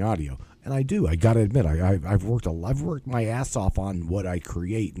sounding audio. And I do. I got to admit, I've worked my ass off on what I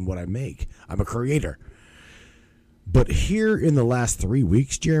create and what I make. I'm a creator. But here in the last 3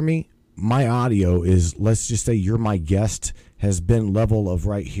 weeks, Jeremy, my audio is, let's just say you're my guest, has been level of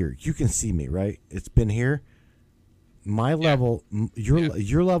right here. You can see me, right? It's been here. My level,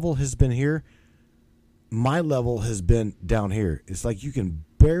 your level has been here. My level has been down here. It's like you can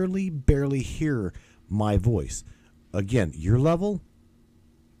barely hear my voice. again, your level,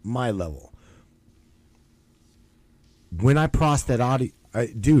 my level. When I process that audio,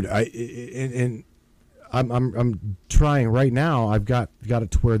 I'm trying right now. I've got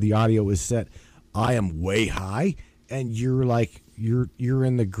it to where the audio is set. I am way high, and you're like you're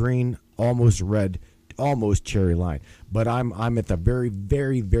in the green, almost red, almost cherry line. But I'm at the very,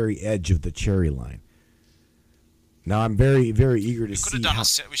 very, very edge of the cherry line. Now I'm very, very eager to see. We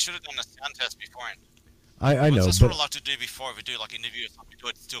should have done a sound test beforehand. I know. That's what I like to do before we do like interview or something.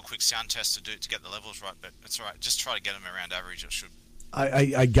 Do a quick sound test to get the levels right. But it's all right. Just try to get them around average. It should.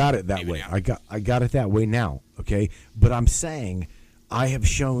 I got it that way. I got it that way now. Okay, but I'm saying I have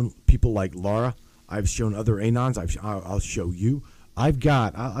shown people like Laura. I've shown other Anons. I'll show you.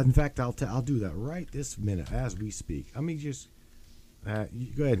 In fact, I'll do that right this minute as we speak. I mean, just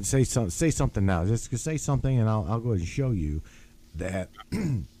you go ahead and say something now. Just say something, and I'll go ahead and show you that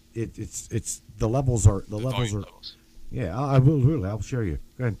it's the levels are. Yeah, I will really. I'll show you.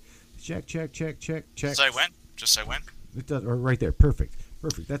 Go ahead. Check. Say when. Just say when. It does right there. Perfect.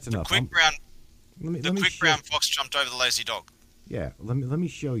 That's enough. The quick brown fox jumped over the lazy dog. Yeah. Let me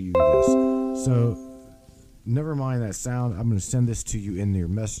show you this. So, never mind that sound. I'm going to send this to you in your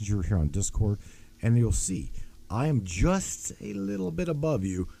messenger here on Discord, and you'll see I am just a little bit above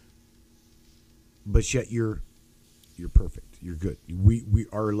you, but yet you're perfect. You're good.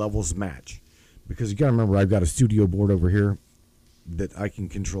 Our levels match, because you got to remember I've got a studio board over here that I can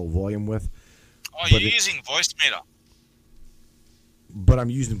control volume with. Oh, you're using voice meter. But I'm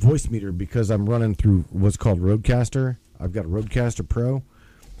using voice meter because I'm running through what's called Rodecaster. I've got a Rodecaster Pro.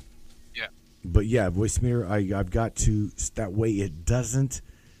 Yeah. But yeah, voice meter, I've got to, that way it doesn't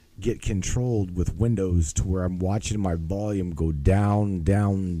get controlled with Windows to where I'm watching my volume go down.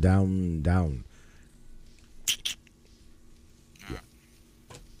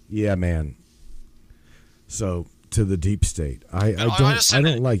 Yeah, man. So, to the deep state. I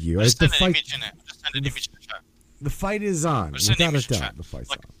don't like you. Just send an image in it. Just send an image in the chat. The fight is on. Without a doubt, the fight's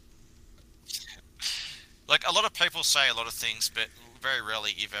on. Like, a lot of people say a lot of things, but very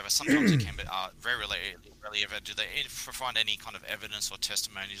rarely, if ever, sometimes they can, but very rarely ever do they find any kind of evidence or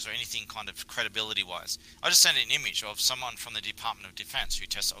testimonies or anything kind of credibility-wise. I just sent an image of someone from the Department of Defense who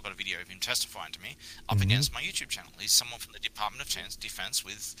I've got a video of him testifying to me up against my YouTube channel. He's someone from the Department of Defense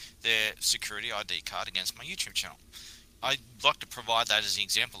with their security ID card against my YouTube channel. I like to provide that as an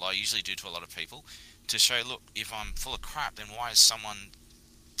example. I usually do to a lot of people to show, look, if I'm full of crap, then why is someone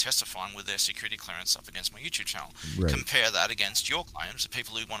testifying with their security clearance up against my YouTube channel? Right. Compare that against your claims, the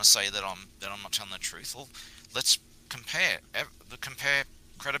people who want to say that I'm not telling the truth. Well, let's compare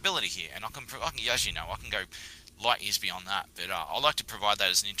credibility here, and I can, as you know, I can go light years beyond that. But I like to provide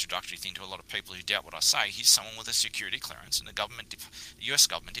that as an introductory thing to a lot of people who doubt what I say. He's someone with a security clearance in the U.S.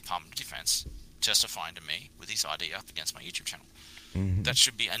 government Department of Defense testifying to me with his ID up against my YouTube channel. Mm-hmm. That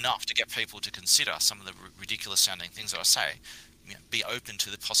should be enough to get people to consider some of the ridiculous sounding things that I say. Be open to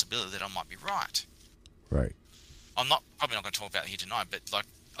the possibility that I might be right. Right. I'm probably not going to talk about it here tonight, but like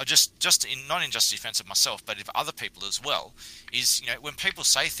I not in just defense of myself, but of other people as well. Is when people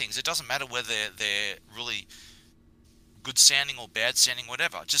say things, it doesn't matter whether they're really good sounding or bad sounding,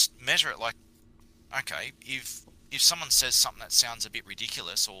 whatever. Just measure it like, okay, if someone says something that sounds a bit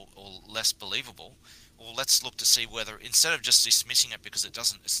ridiculous or less believable, well, let's look to see whether, instead of just dismissing it because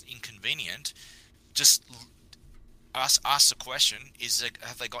it's inconvenient, just ask the question: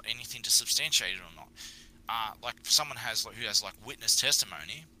 have they got anything to substantiate it or not? Like someone who has like witness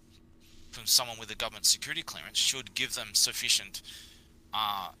testimony from someone with a government security clearance should give them sufficient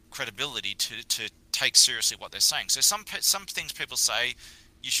credibility to take seriously what they're saying. So some things people say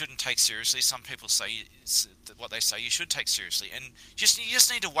you shouldn't take seriously. Some people say what they say you should take seriously, and you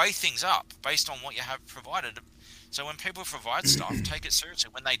just need to weigh things up based on what you have provided. So when people provide stuff, take it seriously.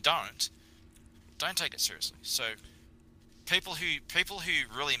 When they don't take it seriously. So people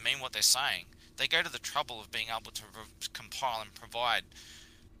who really mean what they're saying, they go to the trouble of being able to compile and provide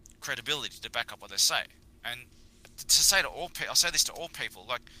credibility to back up what they say. And to say to all people, I say this to all people,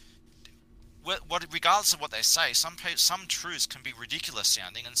 like, regardless of what they say, some truths can be ridiculous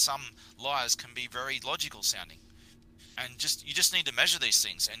sounding, and some lies can be very logical sounding. And you just need to measure these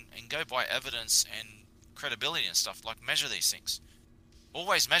things and go by evidence and credibility and stuff. Like, measure these things.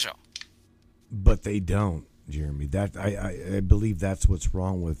 Always measure. But they don't, Jeremy. That I believe that's what's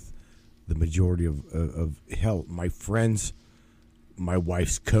wrong with the majority of hell, my friends, my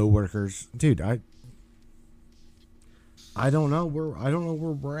wife's coworkers. Dude, I don't know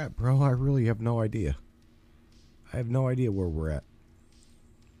where we're at, bro. I really have no idea. I have no idea where we're at.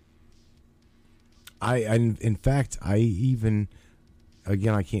 In fact, I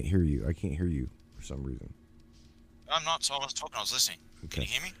can't hear you. I can't hear you for some reason. I'm not. So I was talking. I was listening. Can Okay. you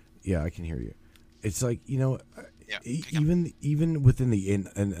hear me? Yeah, I can hear you. It's like, Yeah. Keep going. even within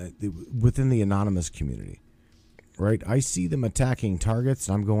within the anonymous community, right? I see them attacking targets,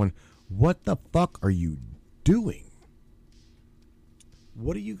 and I'm going, "What the fuck are you doing?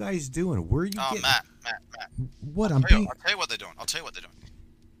 What are you guys doing? Where are you Oh, getting? Matt. What I'll I'm tell, you, being? I'll tell you what they're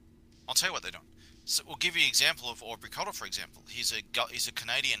doing. So we'll give you an example of Aubrey Cottle, for example. He's a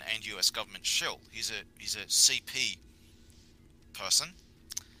Canadian and U.S. government shill. He's a CP person,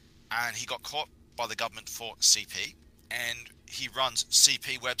 and he got caught by the government for CP, and he runs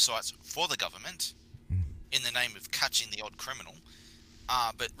CP websites for the government in the name of catching the odd criminal.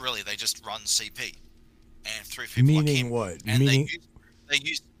 But really, they just run CP, and through people like Meaning him. what? And Meaning they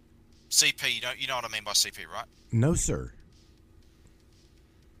use CP. You know what I mean by CP, right? no, sir.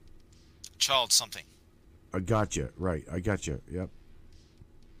 Child something. I got you. Right. I got you. Yep.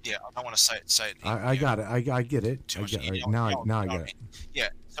 Yeah, I don't want to say it. I got it. I get it. Too I much. get You it. know- Now you know- I you know get what it. I mean? Yeah.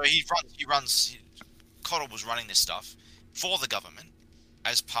 So he runs. Cottle was running this stuff for the government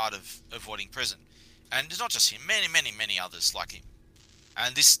as part of avoiding prison, and it's not just him. Many others like him.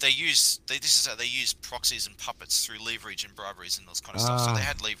 And they use proxies and puppets through leverage and briberies and those kind of stuff. So they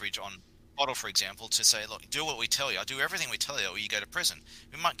had leverage on Bottle, for example, to say, look, do what we tell you. Do everything we tell you, or you go to prison.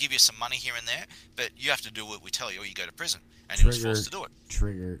 We might give you some money here and there, but you have to do what we tell you, or you go to prison. And he was forced to do it.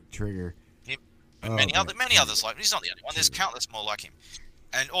 Trigger. Him, Oh, many okay. others like him. He's not the only one. There's countless more like him.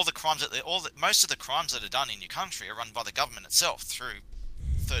 And all the crimes most of the crimes that are done in your country are run by the government itself through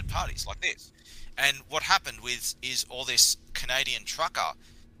third parties like this. And what happened is all this Canadian trucker,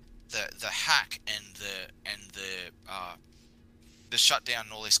 the hack and the shutdown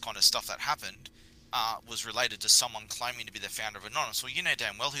and all this kind of stuff that happened was related to someone claiming to be the founder of Anonymous. Well, you know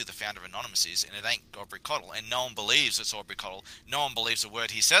damn well who the founder of Anonymous is, and it ain't Aubrey Cottle, and no one believes it's Aubrey Cottle. No one believes a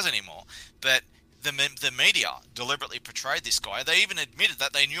word he says anymore. But the media deliberately portrayed this guy. They even admitted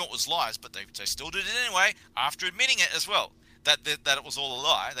that they knew it was lies, but they still did it anyway, after admitting it as well, that it was all a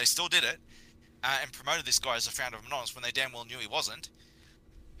lie. They still did it, and promoted this guy as the founder of Anonymous when they damn well knew he wasn't,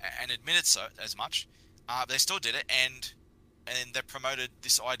 and admitted so as much. They still did it, and they promoted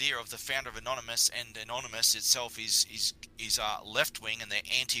this idea of the founder of Anonymous, and Anonymous itself is left wing, and they're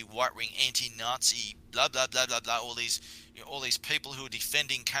anti-white wing, anti-Nazi, blah blah blah blah blah. All these people who are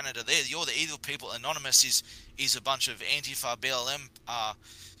defending Canada. You're the evil people. Anonymous is a bunch of Antifa, BLM,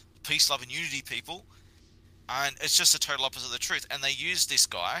 peace, love, and unity people. And it's just the total opposite of the truth. And they use this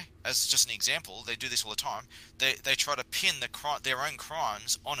guy as just an example. They do this all the time. They try to pin their own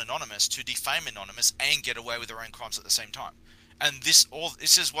crimes on Anonymous to defame Anonymous and get away with their own crimes at the same time. And this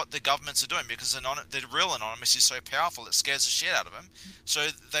is what the governments are doing, because the real Anonymous is so powerful it scares the shit out of them. So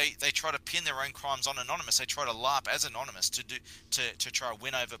they try to pin their own crimes on Anonymous. They try to LARP as Anonymous to try to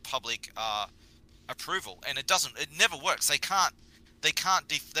win over public approval. And it never works. They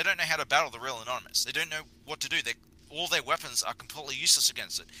don't know how to battle the real Anonymous. They don't know what to do. All their weapons are completely useless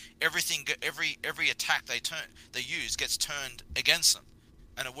against it. Every attack they use gets turned against them,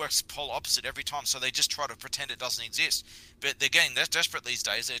 and it works polar opposite every time. So they just try to pretend it doesn't exist. But they're getting desperate these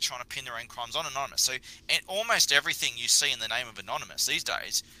days. They're trying to pin their own crimes on Anonymous. So almost everything you see in the name of Anonymous these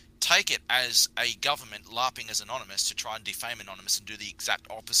days, take it as a government LARPing as Anonymous to try and defame Anonymous and do the exact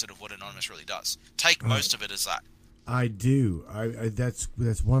opposite of what Anonymous really does. Take most of it as that. I do. That's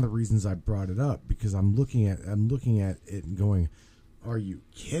one of the reasons I brought it up, because I'm looking at it and going, "Are you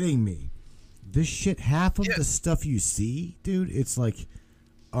kidding me? This shit, half of the stuff you see, dude, it's like,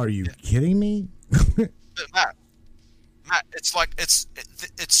 are you kidding me?" Matt, it's like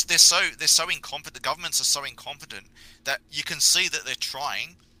they're so incompetent. The governments are so incompetent that you can see that they're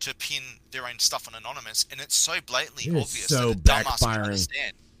trying to pin their own stuff on Anonymous, and it's so blatantly obvious that a dumbass can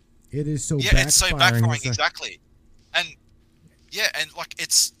understand. It is so it's so backfiring, like, exactly. And like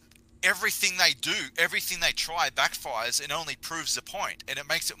it's everything they do, everything they try backfires, and only proves the point, and it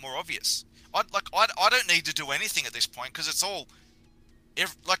makes it more obvious. I don't need to do anything at this point, because it's all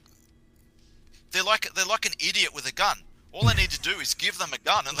like they're like an idiot with a gun. All I need to do is give them a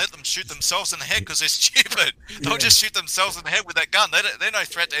gun and let them shoot themselves in the head, because they're stupid. They'll just shoot themselves in the head with that gun. They're no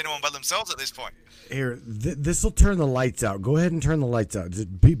threat to anyone but themselves at this point. Here, this will turn the lights out. Go ahead and turn the lights out.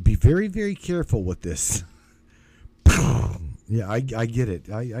 Just be very, very careful with this. Yeah, I get it.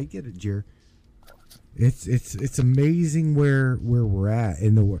 I get it, Jer. It's amazing where we're at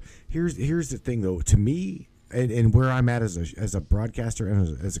in the world. Here's the thing, though. To me, and where I'm at as a broadcaster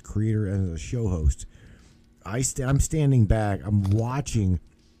and as a creator and as a show host, I'm standing back. I'm watching.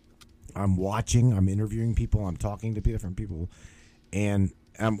 I'm interviewing people. I'm talking to different people, and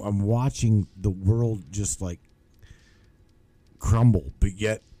I'm watching the world just like crumble. But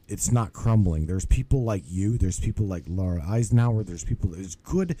yet it's not crumbling. There's people like you. There's people like Laura Eisenhower. There's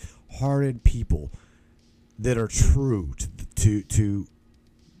good-hearted people that are true to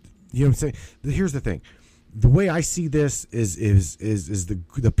you know what I'm saying. Here's the thing. The way I see this is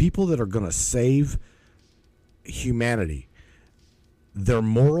the people that are going to save humanity. Their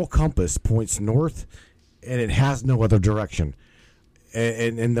moral compass points north, and it has no other direction.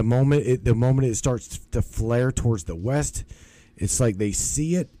 And the moment it starts to flare towards the west, it's like they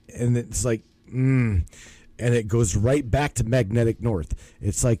see it, and it's like, and it goes right back to magnetic north.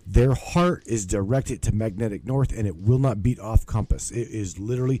 It's like their heart is directed to magnetic north, and it will not beat off compass. It is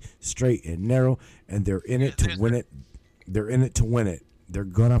literally straight and narrow, and they're in it to win it. They're in it to win it. They're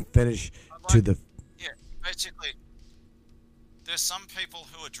gonna finish to the. Yeah, basically, there's some people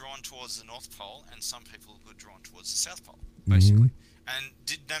who are drawn towards the North Pole, and some people who are drawn towards the South Pole. Basically, and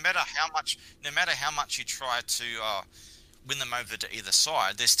no matter how much you try to win them over to either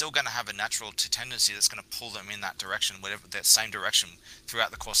side, they're still going to have a natural tendency that's going to pull them in that direction, whatever that same direction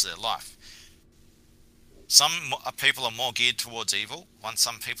throughout the course of their life. Some people are more geared towards evil, while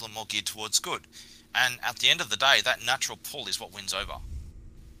some people are more geared towards good. And at the end of the day, that natural pull is what wins over.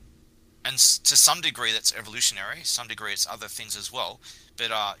 And to some degree, that's evolutionary. Some degree, it's other things as well. But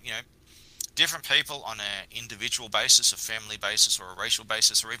different people on an individual basis, a family basis, or a racial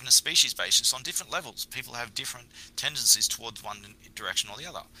basis, or even a species basis, on different levels, people have different tendencies towards one direction or the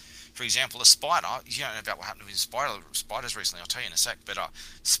other. For example, a spider, you don't know about what happened with spiders recently, I'll tell you in a sec, but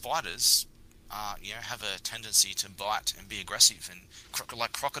spiders have a tendency to bite and be aggressive, and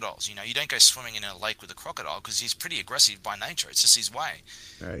like crocodiles. You don't go swimming in a lake with a crocodile because he's pretty aggressive by nature. It's just his way.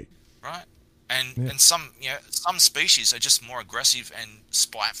 Right? And some species are just more aggressive and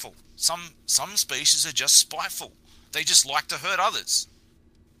spiteful. Some species are just spiteful. They just like to hurt others.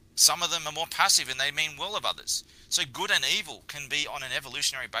 Some of them are more passive and they mean well of others. So good and evil can be on an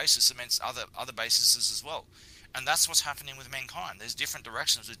evolutionary basis against other bases as well. And that's what's happening with mankind. There's different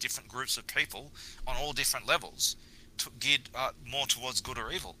directions with different groups of people on all different levels, geared more towards good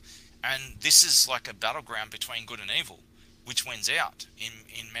or evil. And this is like a battleground between good and evil, which wins out in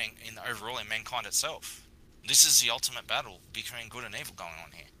overall in mankind itself. This is the ultimate battle between good and evil going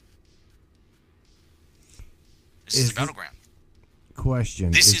on here. This is the battleground.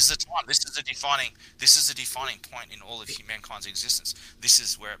 Question. This is the time. This is the defining point in all of mankind's existence. This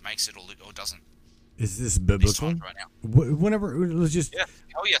is where it makes it or doesn't. Is this biblical? Right now. Whenever let's just. Yeah.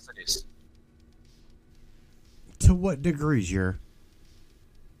 Oh yes, it is. To what degree, Jer?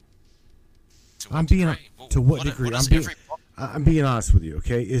 I'm being honest with you.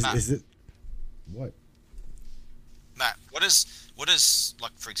 Okay, is it what? Matt, what is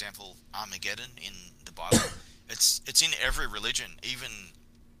like, for example, Armageddon in the Bible? It's in every religion, even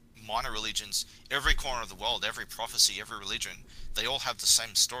minor religions, every corner of the world, every prophecy, every religion. They all have the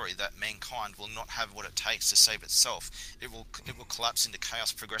same story, that mankind will not have what it takes to save itself. It will collapse into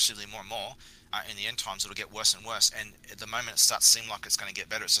chaos progressively more and more. In the end times, it'll get worse and worse. And at the moment it starts to seem like it's going to get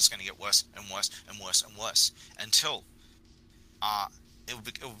better, it's just going to get worse and worse and worse and worse until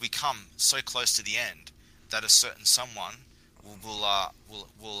it will become so close to the end that a certain someone will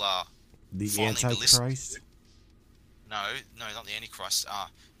the Antichrist. No, not the Antichrist.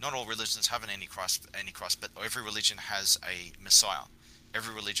 Not all religions have an Antichrist, but every religion has a Messiah.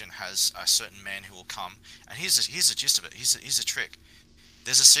 Every religion has a certain man who will come. And here's the gist of it. Here's a trick.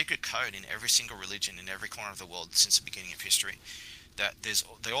 There's a secret code in every single religion in every corner of the world since the beginning of history. That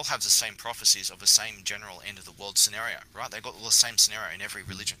they all have the same prophecies of the same general end of the world scenario, right? They've got all the same scenario in every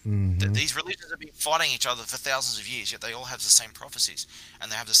religion. Mm-hmm. These religions have been fighting each other for thousands of years, yet they all have the same prophecies. And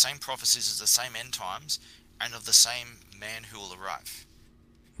they have the same prophecies as the same end times and of the same man who will arrive.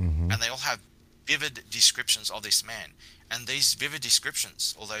 Mm-hmm. And they all have vivid descriptions of this man. And these vivid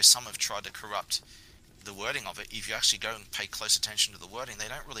descriptions, although some have tried to corrupt the wording of it, if you actually go and pay close attention to the wording, they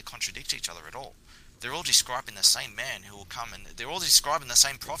don't really contradict each other at all. They're all describing the same man who will come, and they're all describing the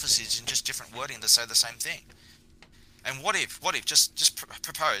same prophecies in just different wording that say the same thing. And what if just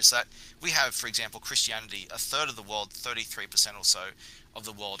propose that we have, for example, Christianity, a third of the world, 33% or so of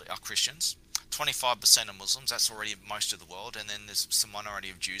the world are Christians, 25% are Muslims, that's already most of the world, and then there's some minority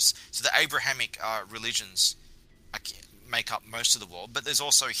of Jews. So the Abrahamic religions make up most of the world, but there's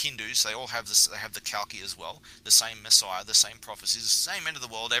also Hindus. They all have this. They have the Kalki as well, the same Messiah, the same prophecies, the same end of the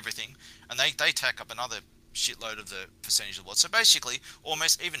world, everything, and they take up another shitload of the percentage of the world. So basically,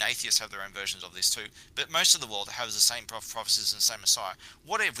 almost even atheists have their own versions of this too, but most of the world has the same prophecies and the same Messiah.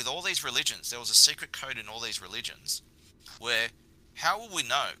 What if with all these religions, there was a secret code in all these religions, where how will we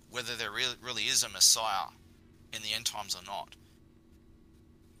know whether there really is a Messiah in the end times or not?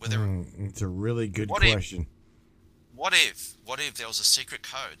 It's a really good question. what if there was a secret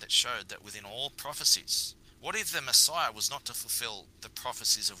code that showed that within all prophecies, what if the Messiah was not to fulfill the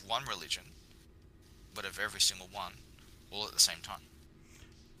prophecies of one religion, but of every single one, all at the same time?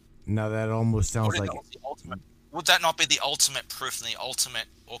 Now that almost sounds like... Would that not be the ultimate proof and the ultimate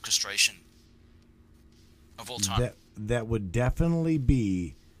orchestration of all time? That would definitely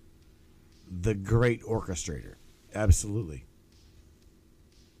be the great orchestrator. Absolutely.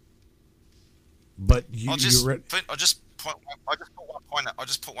 But I'll just put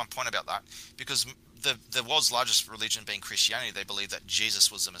one point about that, because the world's largest religion being Christianity, they believe that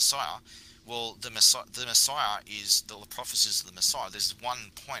Jesus was the Messiah. Well, the Messiah is the prophecies of the Messiah. There's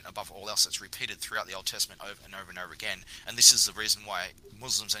one point above all else that's repeated throughout the Old Testament over and over and over again, and this is the reason why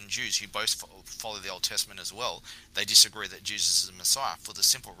Muslims and Jews, who both follow the Old Testament as well, they disagree that Jesus is the Messiah, for the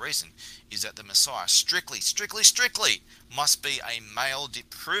simple reason is that the Messiah strictly must be a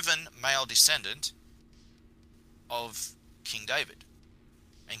proven male descendant of King David.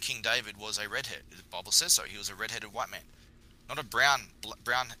 And King David was a redhead. The Bible says so. He was a redheaded white man. Not a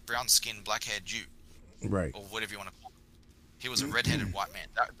brown-skinned, black-haired Jew. Right. Or whatever you want to call it. He was a redheaded white man.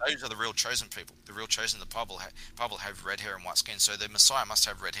 Those are the real chosen people. The real chosen in the Bible have red hair and white skin. So the Messiah must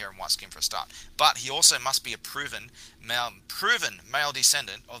have red hair and white skin for a start. But he also must be a proven male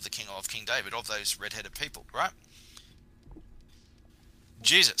descendant of King David, of those redheaded people, right?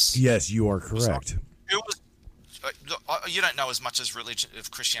 Jesus. Yes, you are correct. You don't know as much as religion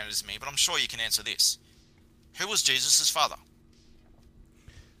of Christianity as me, but I'm sure you can answer this. Who was Jesus' father?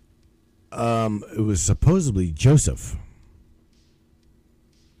 It was supposedly Joseph.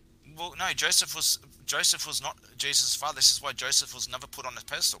 Well, no, Joseph was not Jesus' father. This is why Joseph was never put on a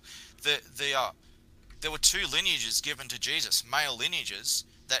pedestal. There were two lineages given to Jesus, male lineages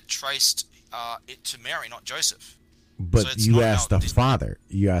that traced it to Mary, not Joseph. But so you asked the father.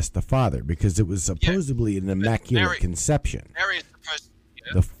 You asked the father because it was supposedly an immaculate conception. Mary is supposed.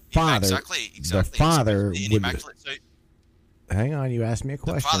 Yeah, the father. Exactly. The father would. So hang on, you asked me a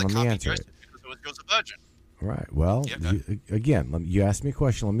question. Let me answer it. Because it was a virgin. Right. Well, you asked me a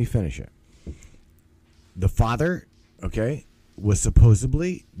question. Let me finish it. The father, was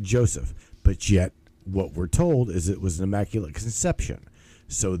supposedly Joseph, but yet what we're told is it was an immaculate conception.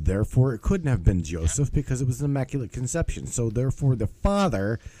 So therefore, it couldn't have been Joseph because it was an immaculate conception. So therefore, the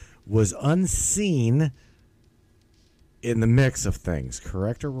father was unseen in the mix of things.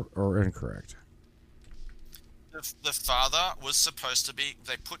 Correct or incorrect? The father was supposed to be.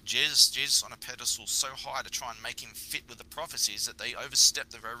 They put Jesus on a pedestal so high to try and make him fit with the prophecies that they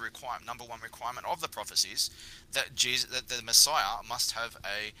overstepped the very number one requirement of the prophecies, that the Messiah must have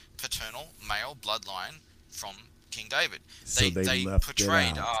a paternal male bloodline from King David. So they left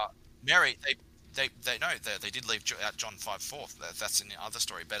portrayed it out. Mary. They did leave out John 5:4. That's in the other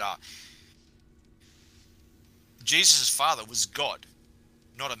story. But Jesus' father was God,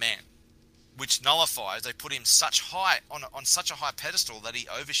 not a man, which nullifies. They put him on such a high pedestal that he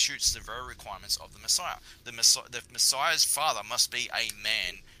overshoots the very requirements of the Messiah. The Messiah's father must be a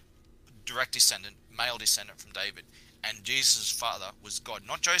man, direct descendant, male descendant from David, and Jesus' father was God,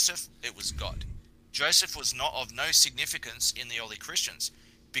 not Joseph. It was God. Joseph was not of no significance in the early Christians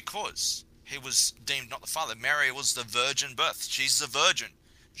because he was deemed not the father. Mary was the virgin birth. She's the virgin.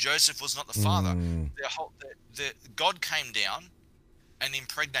 Joseph was not the father. God came down and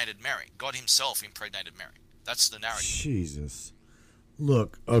impregnated Mary. God himself impregnated Mary. That's the narrative. Jesus.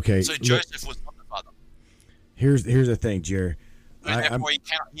 Look, okay. So Joseph was not the father. Here's the thing, Jerry.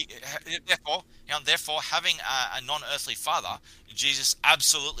 Therefore, having a non-earthly father, Jesus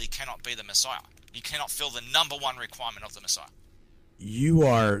absolutely cannot be the Messiah. You cannot fill the number one requirement of the Messiah. You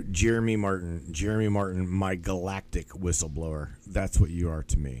are Jeremy Martin. Jeremy Martin, my galactic whistleblower. That's what you are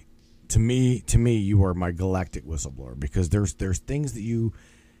to me. To me, you are my galactic whistleblower because there's things that you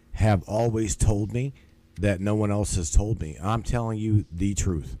have always told me that no one else has told me. I'm telling you the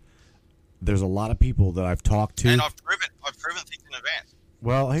truth. There's a lot of people that I've talked to, and I've proven things in advance.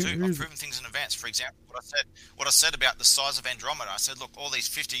 Well, I've proven things in advance. For example, what I said about the size of Andromeda. I said, look, all these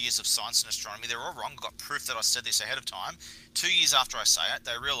 50 years of science and astronomy, they're all wrong. I've got proof that I said this ahead of time. 2 years after I say it,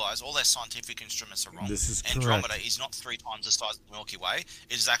 they realize all their scientific instruments are wrong. This is Andromeda correct. is not 3 times the size of the Milky Way.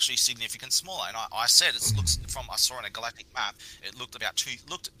 It is actually significantly smaller. And I said I saw on a galactic map, it looked about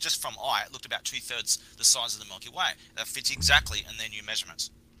 2/3 the size of the Milky Way. That fits exactly in their new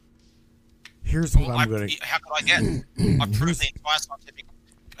measurements. Here's what I'm going to... How could I get? I proved the entire scientific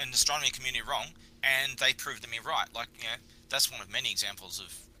and astronomy community wrong, and they proved me right. That's one of many examples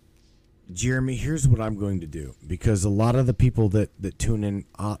of... Jeremy, here's what I'm going to do, because a lot of the people that tune in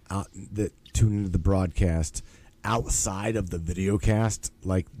that tune into the broadcast outside of the video cast,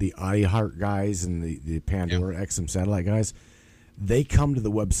 like the iHeart guys and the Pandora XM satellite guys, they come to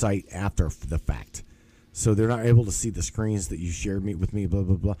the website after the fact. So they're not able to see the screens that you shared with me, blah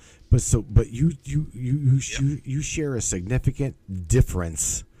blah blah. But you share a significant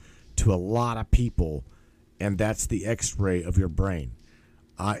difference to a lot of people, and that's the X-ray of your brain.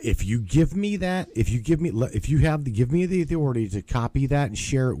 If you give me that, give me the authority to copy that and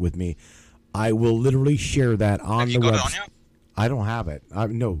share it with me, I will literally share that on the website. It on you? I don't have it. I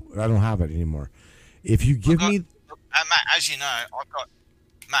don't have it anymore. If you give me, Matt, as you know,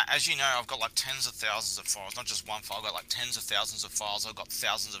 I've got like tens of thousands of files, not just one file. I've got like tens of thousands of files. I've got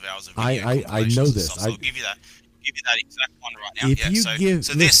thousands of hours of video. I know this. So I'll give you that exact one right now. If you give,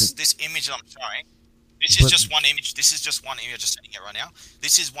 this image that I'm showing, this is just one image. This is just one image. I'm just sending it right now.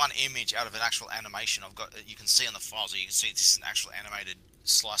 This is one image out of an actual animation I've got. You can see on the files, or you can see this is an actual animated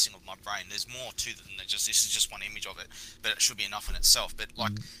slicing of my brain. There's more to it than just this is just one image of it, but it should be enough in itself. But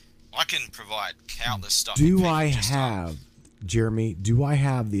like, I can provide countless stuff. Jeremy, do I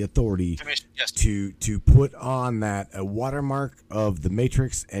have the authority yes. to put on that a watermark of the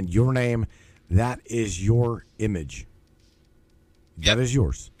Matrix and your name? That is your image. Yep. That is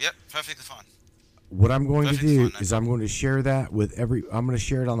yours. Yep, perfectly fine. What I'm going to do is I'm going to share that with I'm going to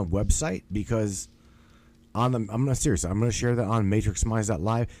share it on the website, because I'm going to share that on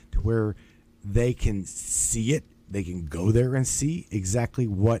MatrixMinds.live to where they can see it. They can go there and see exactly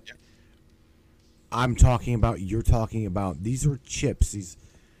what I'm talking about. You're talking about. These are chips.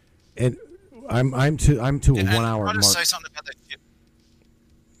 And I'm to a 1 hour mark. Can I just say something about that chip?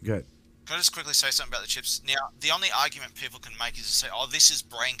 Good. Can I just quickly say something about the chips? Now, the only argument people can make is to say, "Oh, this is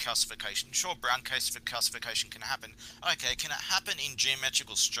brain calcification." Sure, brain calcification can happen. Okay, can it happen in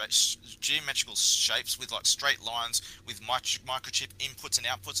geometrical shapes with like straight lines with microchip inputs and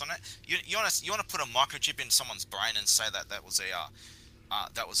outputs on it? You want to put a microchip in someone's brain and say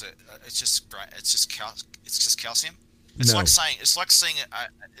it's just calcium. It's like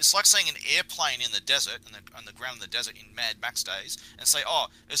saying an airplane in the desert, on the ground in the desert in Mad Max days, and say, "Oh,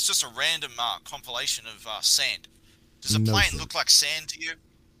 it's just a random compilation of sand." Does a plane look like sand to you?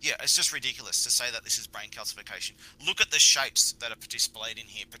 Yeah, it's just ridiculous to say that this is brain calcification. Look at the shapes that are portrayed in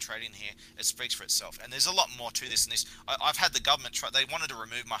here. It speaks for itself. And there's a lot more to this. And I've had the government try. They wanted to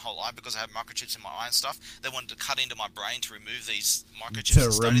remove my whole eye because I have microchips in my eye and stuff. They wanted to cut into my brain to remove these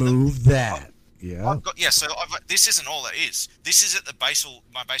microchips. To remove that. Yeah. This isn't all it is. This is at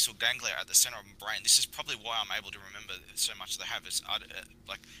my basal ganglia at the center of my brain. This is probably why I'm able to remember so much that I have. It's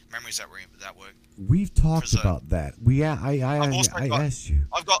like memories that were. We've talked preserved. About that. I asked you.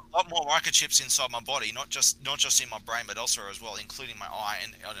 I've got a lot more microchips inside my body, not just in my brain, but elsewhere as well, including my eye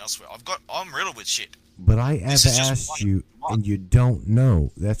and elsewhere. I'm riddled with shit. But I have asked you, and you don't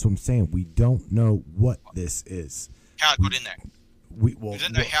know. That's what I'm saying. We don't know what this is. How it got in there. We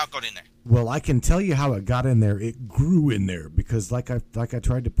don't know how it got in there. Well, I can tell you how it got in there. It grew in there because, like I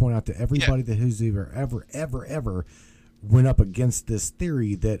tried to point out to everybody that who's ever went up against this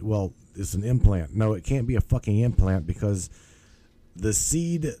theory that, well, it's an implant. No, it can't be a fucking implant because the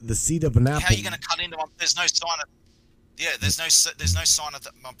seed of an apple. How are you going to cut into one? There's no sign of. Yeah, there's no sign of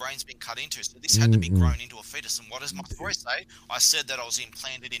that my brain's been cut into. So this had to be grown into a fetus. And what does my story say? I said that I was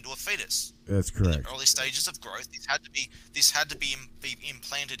implanted into a fetus. That's correct. In the early stages of growth, this had to be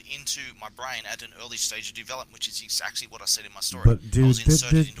implanted into my brain at an early stage of development, which is exactly what I said in my story. But dude, I was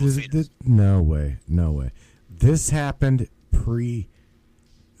inserted into a fetus. No way. This happened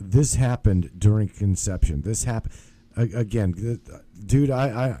during conception. This happened again, dude.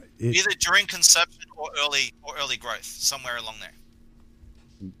 Either during conception or early growth, somewhere along there.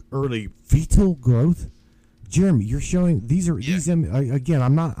 Early fetal growth, Jeremy. You're showing these again.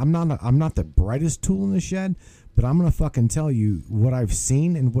 I'm not the brightest tool in the shed, but I'm gonna fucking tell you what I've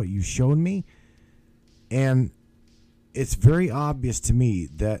seen and what you showed me, and it's very obvious to me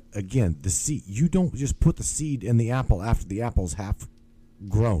that again the seed. You don't just put the seed in the apple after the apple's half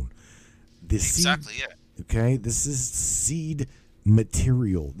grown. Exactly. Yeah. Okay, this is seed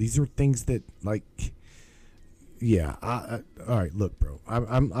material. These are things that, like, yeah. All right, look, bro.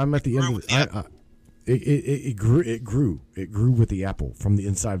 I'm at the end of it grew with the apple, from the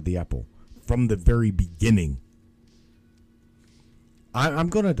inside of the apple, from the very beginning. We're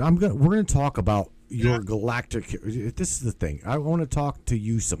gonna talk about your galactic. This is the thing. I want to talk to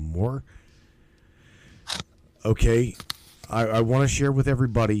you some more. Okay, I want to share with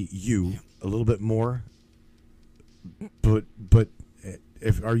everybody a little bit more. But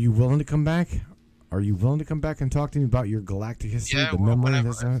are you willing to come back? Are you willing to come back and talk to me about your galactic history, the memory? Whenever,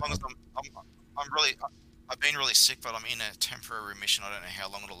 as long as I've been really sick, but I'm in a temporary remission. I don't know how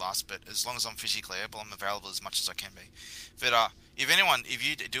long it'll last, but as long as I'm physically able, I'm available as much as I can be. But if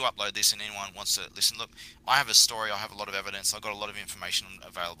you do upload this and anyone wants to listen, look, I have a story. I have a lot of evidence. I've got a lot of information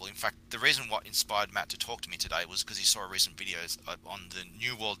available. In fact, the reason what inspired Matt to talk to me today was because he saw a recent video on the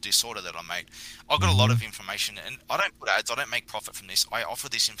New World Disorder that I made. I've got a lot of information, and I don't put ads. I don't make profit from this. I offer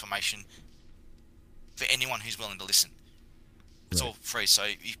this information for anyone who's willing to listen. It's all free. So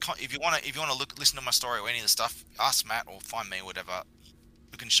if you want to listen to my story or any of the stuff, ask Matt or find me or whatever.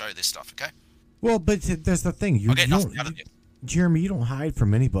 We can show this stuff, okay? Well, but there's the thing. I get nothing out of it. Jeremy, you don't hide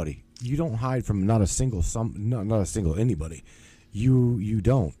from anybody. You don't hide from not a single anybody. You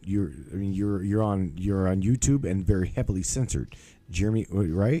don't. You're on YouTube and very heavily censored. Jeremy,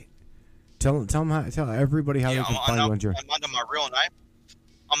 right? Tell everybody how they can find you on Jeremy. I'm under my real name.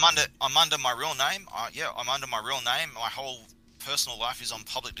 I'm under my real name. I'm under my real name. My whole personal life is on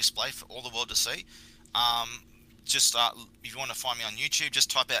public display for all the world to see. If you want to find me on YouTube,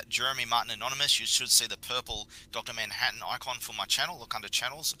 just type out Jeremy Martin Anonymous. You should see the purple Dr. Manhattan icon for my channel. Look under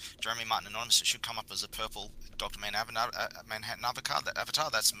channels, Jeremy Martin Anonymous. It should come up as a purple Dr. Manhattan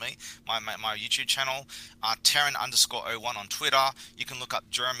avatar. That's me. My YouTube channel, Terran_01 on Twitter. You can look up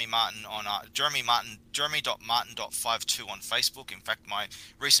Jeremy Martin on Jeremy.Martin.52 on Facebook. In fact, my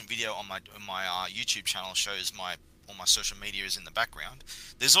recent video on my YouTube channel shows all my social media is in the background.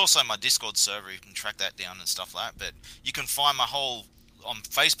 There's also my Discord server. You can track that down and stuff like that. But you can find my whole, on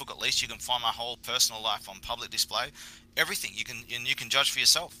Facebook at least, you can find my whole personal life on public display. Everything. You can judge for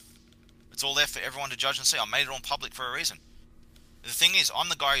yourself. It's all there for everyone to judge and see. I made it on public for a reason. The thing is, I'm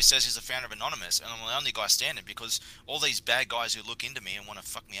the guy who says he's the founder of Anonymous, and I'm the only guy standing because all these bad guys who look into me and want to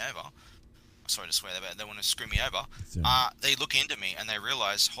fuck me over, sorry to swear, they want to screw me over, they look into me and they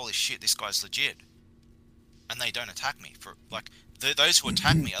realize, holy shit, this guy's legit. And they don't attack me. Those who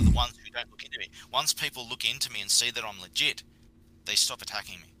attack me are the ones who don't look into me. Once people look into me and see that I'm legit, they stop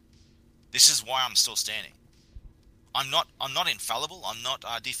attacking me. This is why I'm still standing. I'm not infallible. I'm not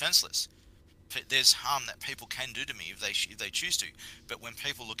defenseless. There's harm that people can do to me if they choose to. But when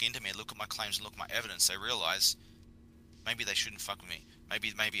people look into me, look at my claims, and look at my evidence, they realize maybe they shouldn't fuck with me.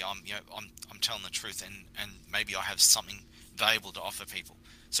 Maybe I'm telling the truth, and maybe I have something valuable to offer people.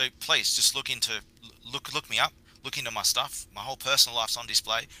 So please just look me up, look into my stuff. My whole personal life's on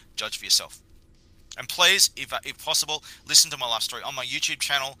display. Judge for yourself. And please, if possible, listen to my life story on my YouTube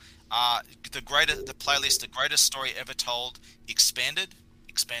channel. The playlist, the greatest story ever told, expanded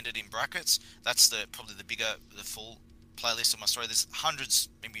in brackets. That's probably the full playlist of my story. There's hundreds,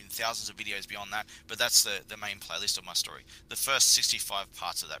 maybe thousands of videos beyond that, but that's the main playlist of my story. The first 65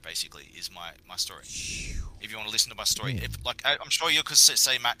 parts of that basically is my story. If you want to listen to my story, I'm sure you could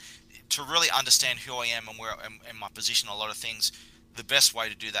say, Matt, to really understand who I am and where and my position on a lot of things, the best way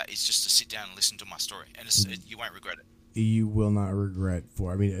to do that is just to sit down and listen to my story, and you won't regret it. You will not regret.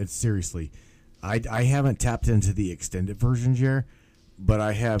 It's seriously, I haven't tapped into the extended version, Jer, but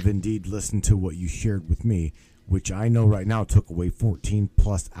I have indeed listened to what you shared with me, which I know right now took away 14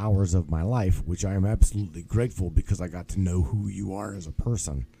 plus hours of my life, which I am absolutely grateful because I got to know who you are as a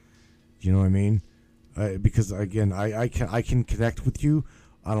person. You know what I mean? Because again, I can connect with you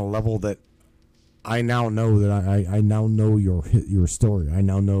on a level that I now know that I now know your story. I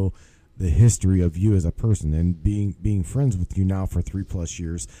now know the history of you as a person, and being friends with you now for 3+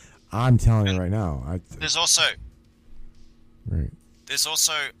 years. I'm telling you right now. There's also right. There's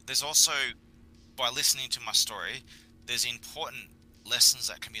also by listening to my story, there's important lessons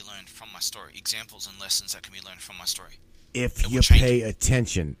that can be learned from my story, examples and lessons that can be learned from my story. If you pay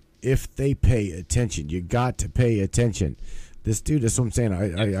attention, if they pay attention, you got to pay attention. This dude, that's what I'm saying.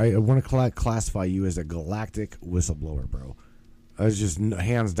 I want to classify you as a galactic whistleblower, bro. It's just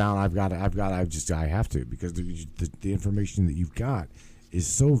hands down. I have to, because the information that you've got is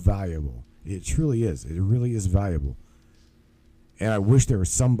so valuable. It truly is. It really is valuable. And I wish there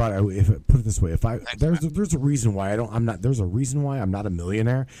was somebody. Put it this way, there's a reason why there's a reason why I'm not a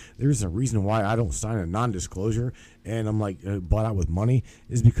millionaire. There's a reason why I don't sign a non-disclosure and I'm bought out with money,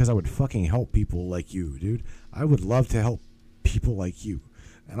 is because I would fucking help people like you, dude. I would love to help people like you,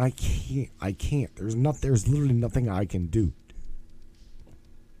 and I can't. There's literally nothing I can do.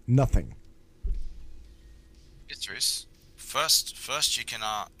 Nothing. Idris, first you can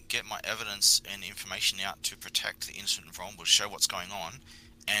get my evidence and information out to protect the innocent and vulnerable, show what's going on,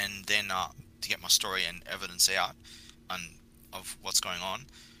 and then to get my story and evidence out of what's going on,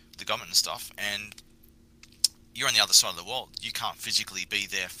 the government and stuff. And you're on the other side of the world. You can't physically be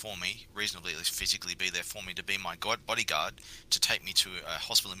there for me, reasonably at least physically be there for me, to be my bodyguard, to take me to a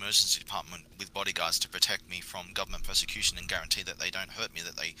hospital emergency department with bodyguards to protect me from government persecution and guarantee that they don't hurt me,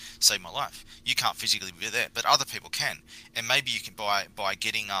 that they save my life. You can't physically be there, but other people can. And maybe you can, by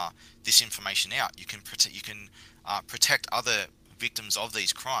getting this information out, you can protect other victims of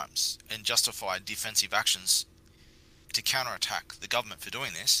these crimes and justify defensive actions to counterattack the government for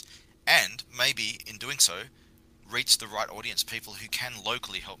doing this, and maybe in doing so reach the right audience, people who can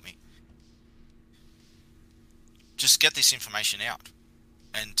locally help me. Just get this information out,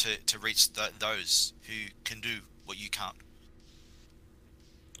 and to reach those who can do what you can't.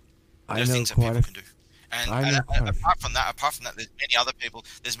 There's things that people can do. And apart from that,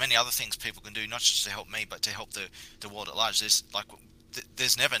 there's many other things people can do, not just to help me, but to help the world at large.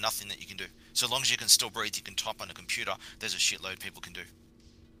 There's never nothing that you can do. So long as you can still breathe, you can type on a computer, there's a shitload people can do.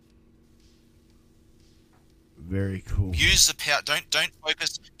 Very cool. Use the power. Don't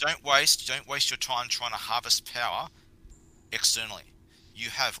waste your time trying to harvest power externally. You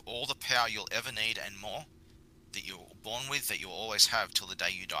have all the power you'll ever need and more, that you're born with, that you'll always have till the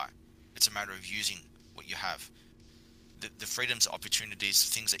day you die. It's a matter of using what you have. The freedoms, opportunities,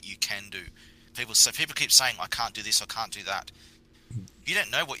 things that you can do. People keep saying, I can't do this, I can't do that. You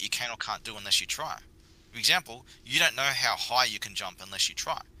don't know what you can or can't do unless you try. For example, you don't know how high you can jump unless you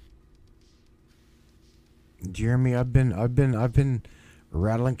try. Jeremy, I've been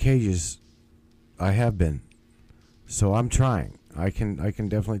rattling cages. I have been. So I'm trying. I can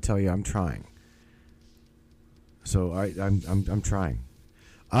definitely tell you I'm trying. So I'm trying.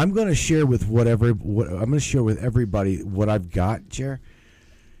 I'm going to share with everybody what I've got, Jer.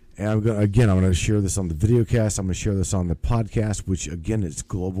 And I'm going to share this on the video cast. I'm going to share this on the podcast, which again is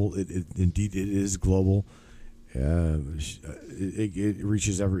global. It is global. It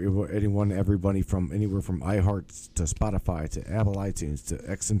reaches everybody from anywhere from iHeart to Spotify to Apple iTunes to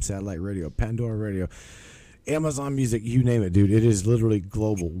XM Satellite Radio, Pandora Radio, Amazon Music, you name it, dude. It is literally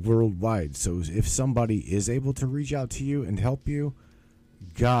global, worldwide. So if somebody is able to reach out to you and help you,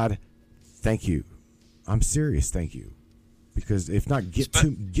 God, thank you. I'm serious, thank you. Because if not, get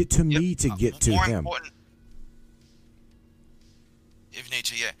to me to get to him. If you need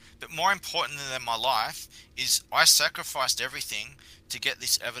to, yeah. But more important than my life is I sacrificed everything to get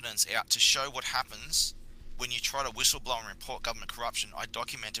this evidence out, to show what happens when you try to whistleblow and report government corruption. I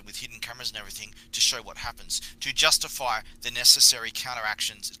documented with hidden cameras and everything to show what happens, to justify the necessary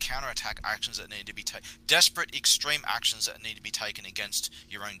counterattack actions that need to be taken, desperate, extreme actions that need to be taken against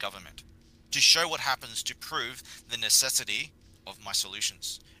your own government, to show what happens, to prove the necessity of my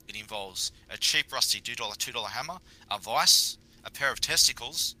solutions. It involves a cheap, rusty $2 hammer, a vice, a pair of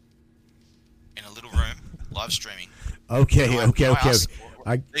testicles in a little room, live streaming. Okay.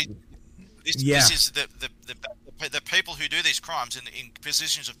 This is the people who do these crimes in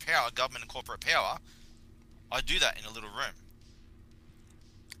positions of power, government and corporate power. I do that in a little room,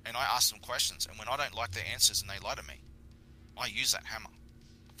 and I ask them questions. And when I don't like their answers and they lie to me, I use that hammer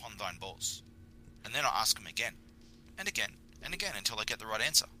upon thine balls, and then I ask them again and again and again until I get the right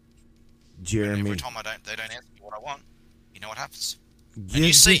answer. Jeremy, and every time they don't answer me what I want, you know what happens?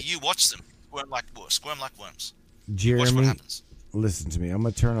 You watch them squirm like worms. Jeremy, watch what happens. Listen to me. I'm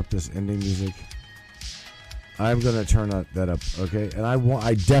gonna turn up this ending music. I'm gonna turn that up, okay? And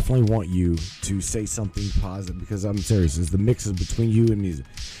I definitely want you to say something positive, because I'm serious. It's the mixes between you and music.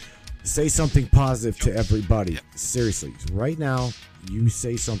 Say something positive to everybody. Yep. Seriously, right now, you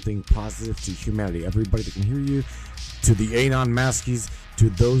say something positive to humanity. Everybody that can hear you, to the Anon Maskies, to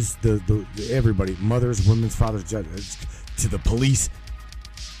those everybody, mothers, women's, fathers, judges, to the police.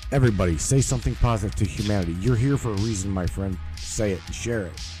 Everybody, say something positive to humanity. You're here for a reason, my friend. Say it and share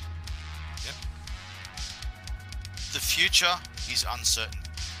it. Yep. The future is uncertain.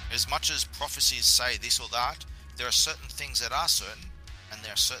 As much as prophecies say this or that, there are certain things that are certain, and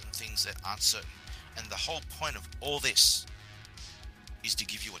there are certain things that aren't certain. And the whole point of all this is to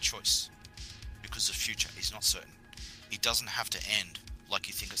give you a choice, because the future is not certain. It doesn't have to end like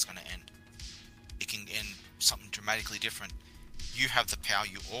you think it's going to end. It can end something dramatically different. You have the power.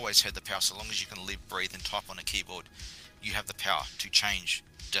 You always had the power. So long as you can live, breathe, and type on a keyboard, you have the power to change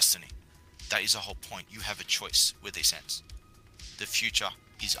destiny. That is the whole point. You have a choice where this ends. The future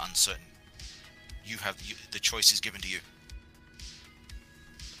is uncertain. The choice is given to you.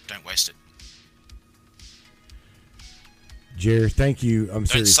 Don't waste it. Jer, thank you. I'm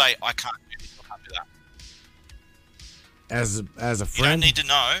serious. Don't say I can't do this, I can't do that. As a friend, you don't need to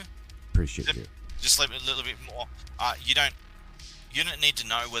know. Appreciate you. Just a little bit more. You don't need to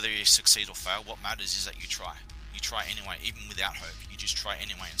know whether you succeed or fail. What matters is that you try. You try anyway, even without hope. You just try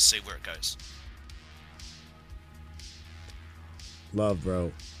anyway and see where it goes. Love,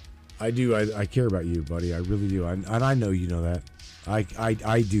 bro. I do. I care about you, buddy. I really do. And I know you know that.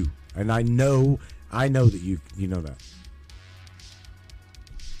 I do. And I know that you know that.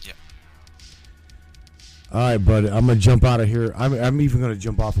 Yeah. All right, bud. I'm gonna jump out of here. I'm even gonna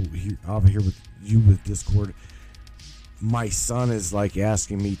jump off of here with you with Discord. My son is like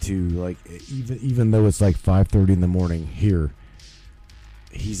asking me to, like, even though it's like 5:30 in the morning here,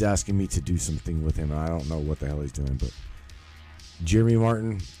 he's asking me to do something with him. And I don't know what the hell he's doing, but Jeremy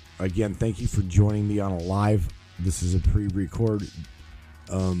Martin, again, thank you for joining me on a live. This is a pre-record.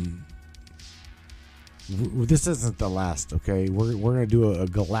 This isn't the last, okay? We're gonna do a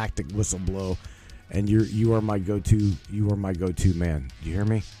galactic whistle blow, and you are my go-to. You are my go-to man. Do you hear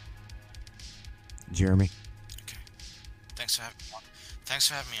me, Jeremy? Okay. Thanks for having me on. Thanks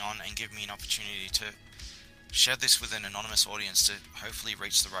for having me on and giving me an opportunity to share this with an anonymous audience to hopefully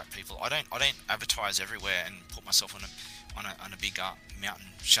reach the right people. I don't advertise everywhere and put myself on a big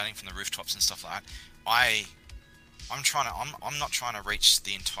mountain shouting from the rooftops and stuff like that. I'm not trying to reach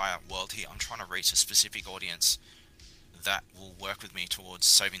the entire world here. I'm trying to reach a specific audience that will work with me towards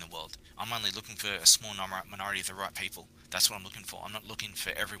saving the world. I'm only looking for a small minority of the right people. That's what I'm looking for. I'm not looking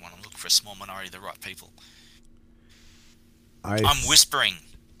for everyone. I'm looking for a small minority of the right people. I'm whispering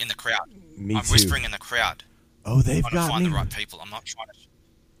in the crowd. I'm whispering in the crowd. Oh, they've got me. I'm trying to find the right people. I'm not trying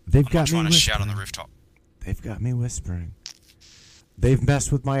to shout on the rooftop. They've got me whispering. They've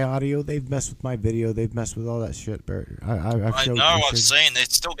messed with my audio. They've messed with my video. They've messed with all that shit, Bert. I've seen.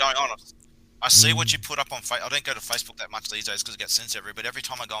 It's still going on. I see what you put up on Facebook. I don't go to Facebook that much these days because it gets censored everywhere. But every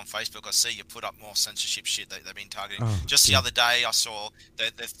time I go on Facebook, I see you put up more censorship shit that they've been targeting. Just the other day, I saw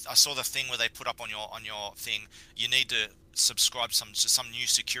the thing where they put up on your thing. You need to subscribe to some new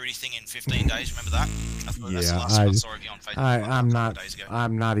security thing in 15 days. Remember that? That's the last I saw of you on Facebook.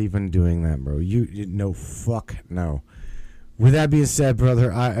 I'm not even doing that, bro. You no, fuck no. With that being said,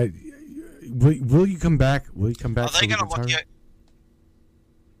 brother, will you come back? Will you come back? Are they going to lock you?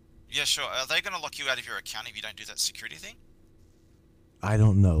 Yeah, sure. Are they going to lock you out of your account if you don't do that security thing? I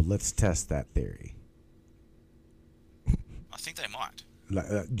don't know. Let's test that theory. I think they might.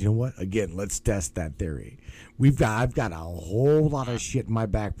 You know what? Again, let's test that theory. I've got a whole lot of shit in my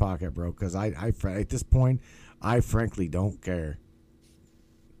back pocket, bro. Because I at this point, I frankly don't care.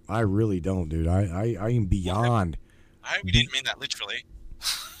 I really don't, dude. I am beyond. I hope you didn't mean that literally.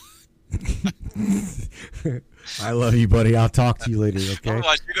 I love you, buddy. I'll talk to you later, okay?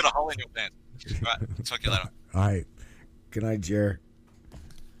 Otherwise, you got a hole in your pants. Right, talk to you later. All right. Good night, Jer.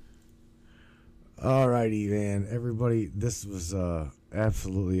 All righty, man. Everybody, this was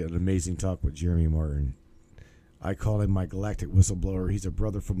absolutely an amazing talk with Jeremy Martin. I call him my galactic whistleblower. He's a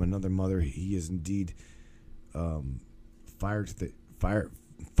brother from another mother. He is indeed fire to the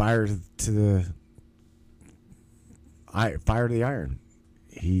iron.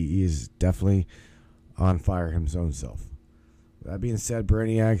 He is definitely on fire his own self. That being said,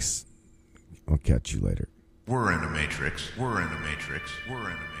 Brainiacs, I'll catch you later. We're in a matrix. We're in a matrix. We're in a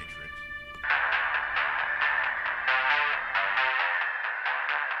matrix.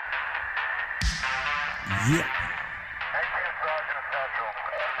 Yeah.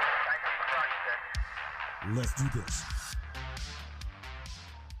 Let's do this.